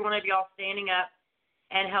takes every one of y'all standing up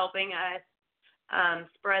and helping us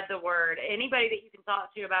spread the word. Anybody that you can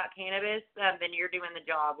talk to about cannabis, then you're doing the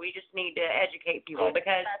job. We just need to educate people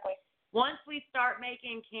because once we start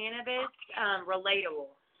making cannabis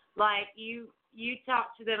relatable, like you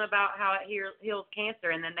talk to them about how it heals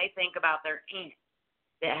cancer, and then they think about their aunt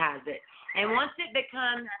that has it. And once it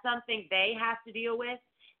becomes something they have to deal with,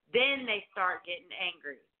 then they start getting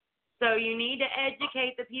angry. So you need to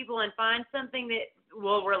educate the people and find something that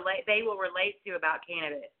they will relate to about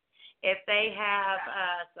cannabis. If they have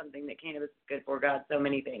something that cannabis is good for, God, so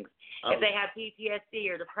many things. If they have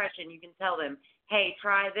PTSD or depression, you can tell them, hey,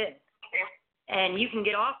 try this. And you can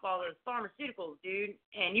get off all those pharmaceuticals, dude,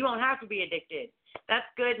 and you won't have to be addicted. That's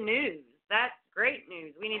good news. That's great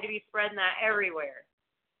news. We need to be spreading that everywhere.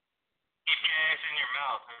 Keep gas in your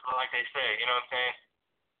mouth, like they say. You know what I'm saying?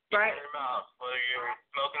 Right. In your mouth, whether you're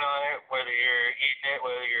smoking on it, whether you're eating it,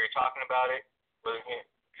 whether you're talking about it, whether you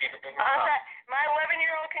keep it in your mouth. My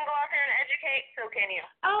 11-year-old can go out there and educate, so can you.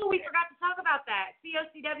 Oh, we forgot to talk about that.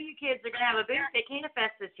 COCW kids are going to have a booth at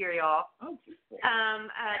Cannafest this year, y'all. Oh, beautiful.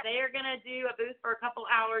 They are going to do a booth for a couple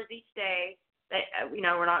hours each day. We're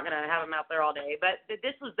not going to have them out there all day, but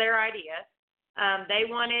this was their idea. They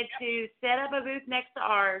wanted to set up a booth next to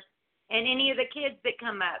ours, and any of the kids that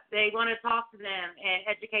come up, they want to talk to them and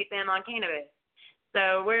educate them on cannabis.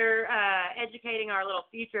 So we're educating our little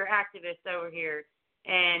future activists over here,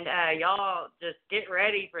 and y'all just get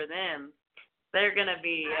ready for them. They're going to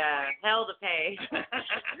be hell to pay. Trust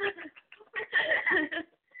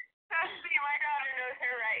me, my daughter knows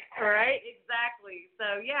her right. Right, exactly.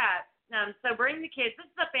 So, yeah. So bring the kids.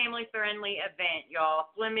 This is a family-friendly event,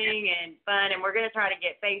 y'all. Swimming and fun, and we're going to try to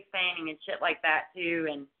get face painting and shit like that, too.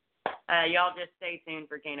 And y'all just stay tuned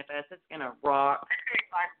for Cannafest. It's going to rock. It's going to be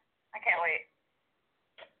fun. I can't wait.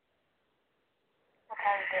 What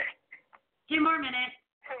time is it? 2 more minutes.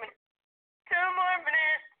 2 minutes. 2 more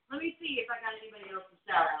minutes. Let me see if I got anybody else to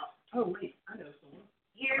shout out. Oh, wait. I know someone.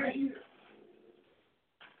 Here.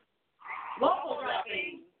 Waffle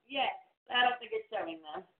dropping. Yes. I don't think it's showing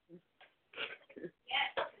them.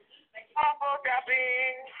 Waffle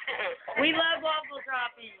dropping. We love waffle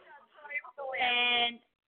dropping. And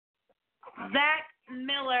Zach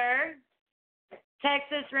Miller,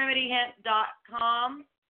 TexasRemedyHemp.com.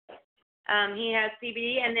 He has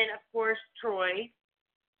CBD, and then of course Troy.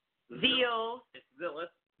 Zeal. It's Zillis.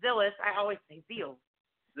 Zillis. I always say Zeal.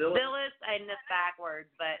 Zillis, and that's backwards,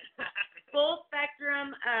 but full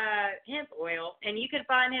spectrum hemp oil, and you can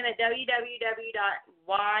find him at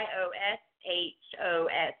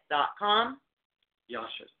www.yoshos.com.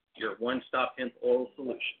 Yoshos, your one-stop hemp oil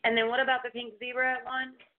solution. And then what about the Pink Zebra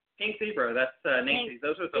one? Pink Zebra, that's Nancy's.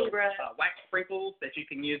 Those are those wax sprinkles that you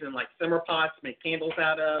can use in like simmer pots, make candles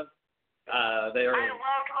out of. They are. I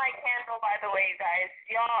love my candle, by the way, guys.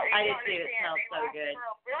 Y'all, I do too. It smells so good. For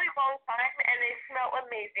a really long time, and they smell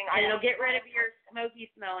amazing. And it'll get rid of your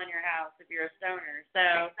smoky smell in your house if you're a stoner.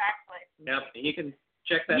 So. Exactly. Yep, and you can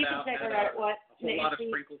check that out. You can check it out at what?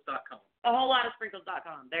 wholelotofsprinkles.com.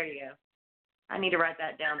 wholelotofsprinkles.com. There you go. I need to write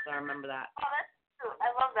that down so I remember that. Oh, that's true.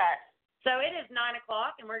 I love that. So it is 9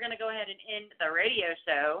 o'clock, and we're going to go ahead and end the radio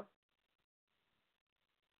show.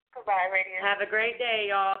 Goodbye, radio. Have a great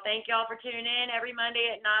day, y'all. Thank y'all for tuning in every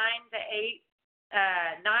Monday at 9 to 8,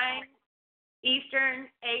 9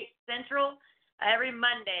 Eastern, 8 Central. Every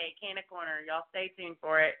Monday, CannCorner. Y'all stay tuned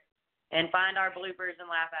for it and find our bloopers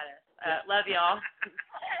and laugh at us. Love y'all.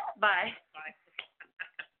 Bye. Bye.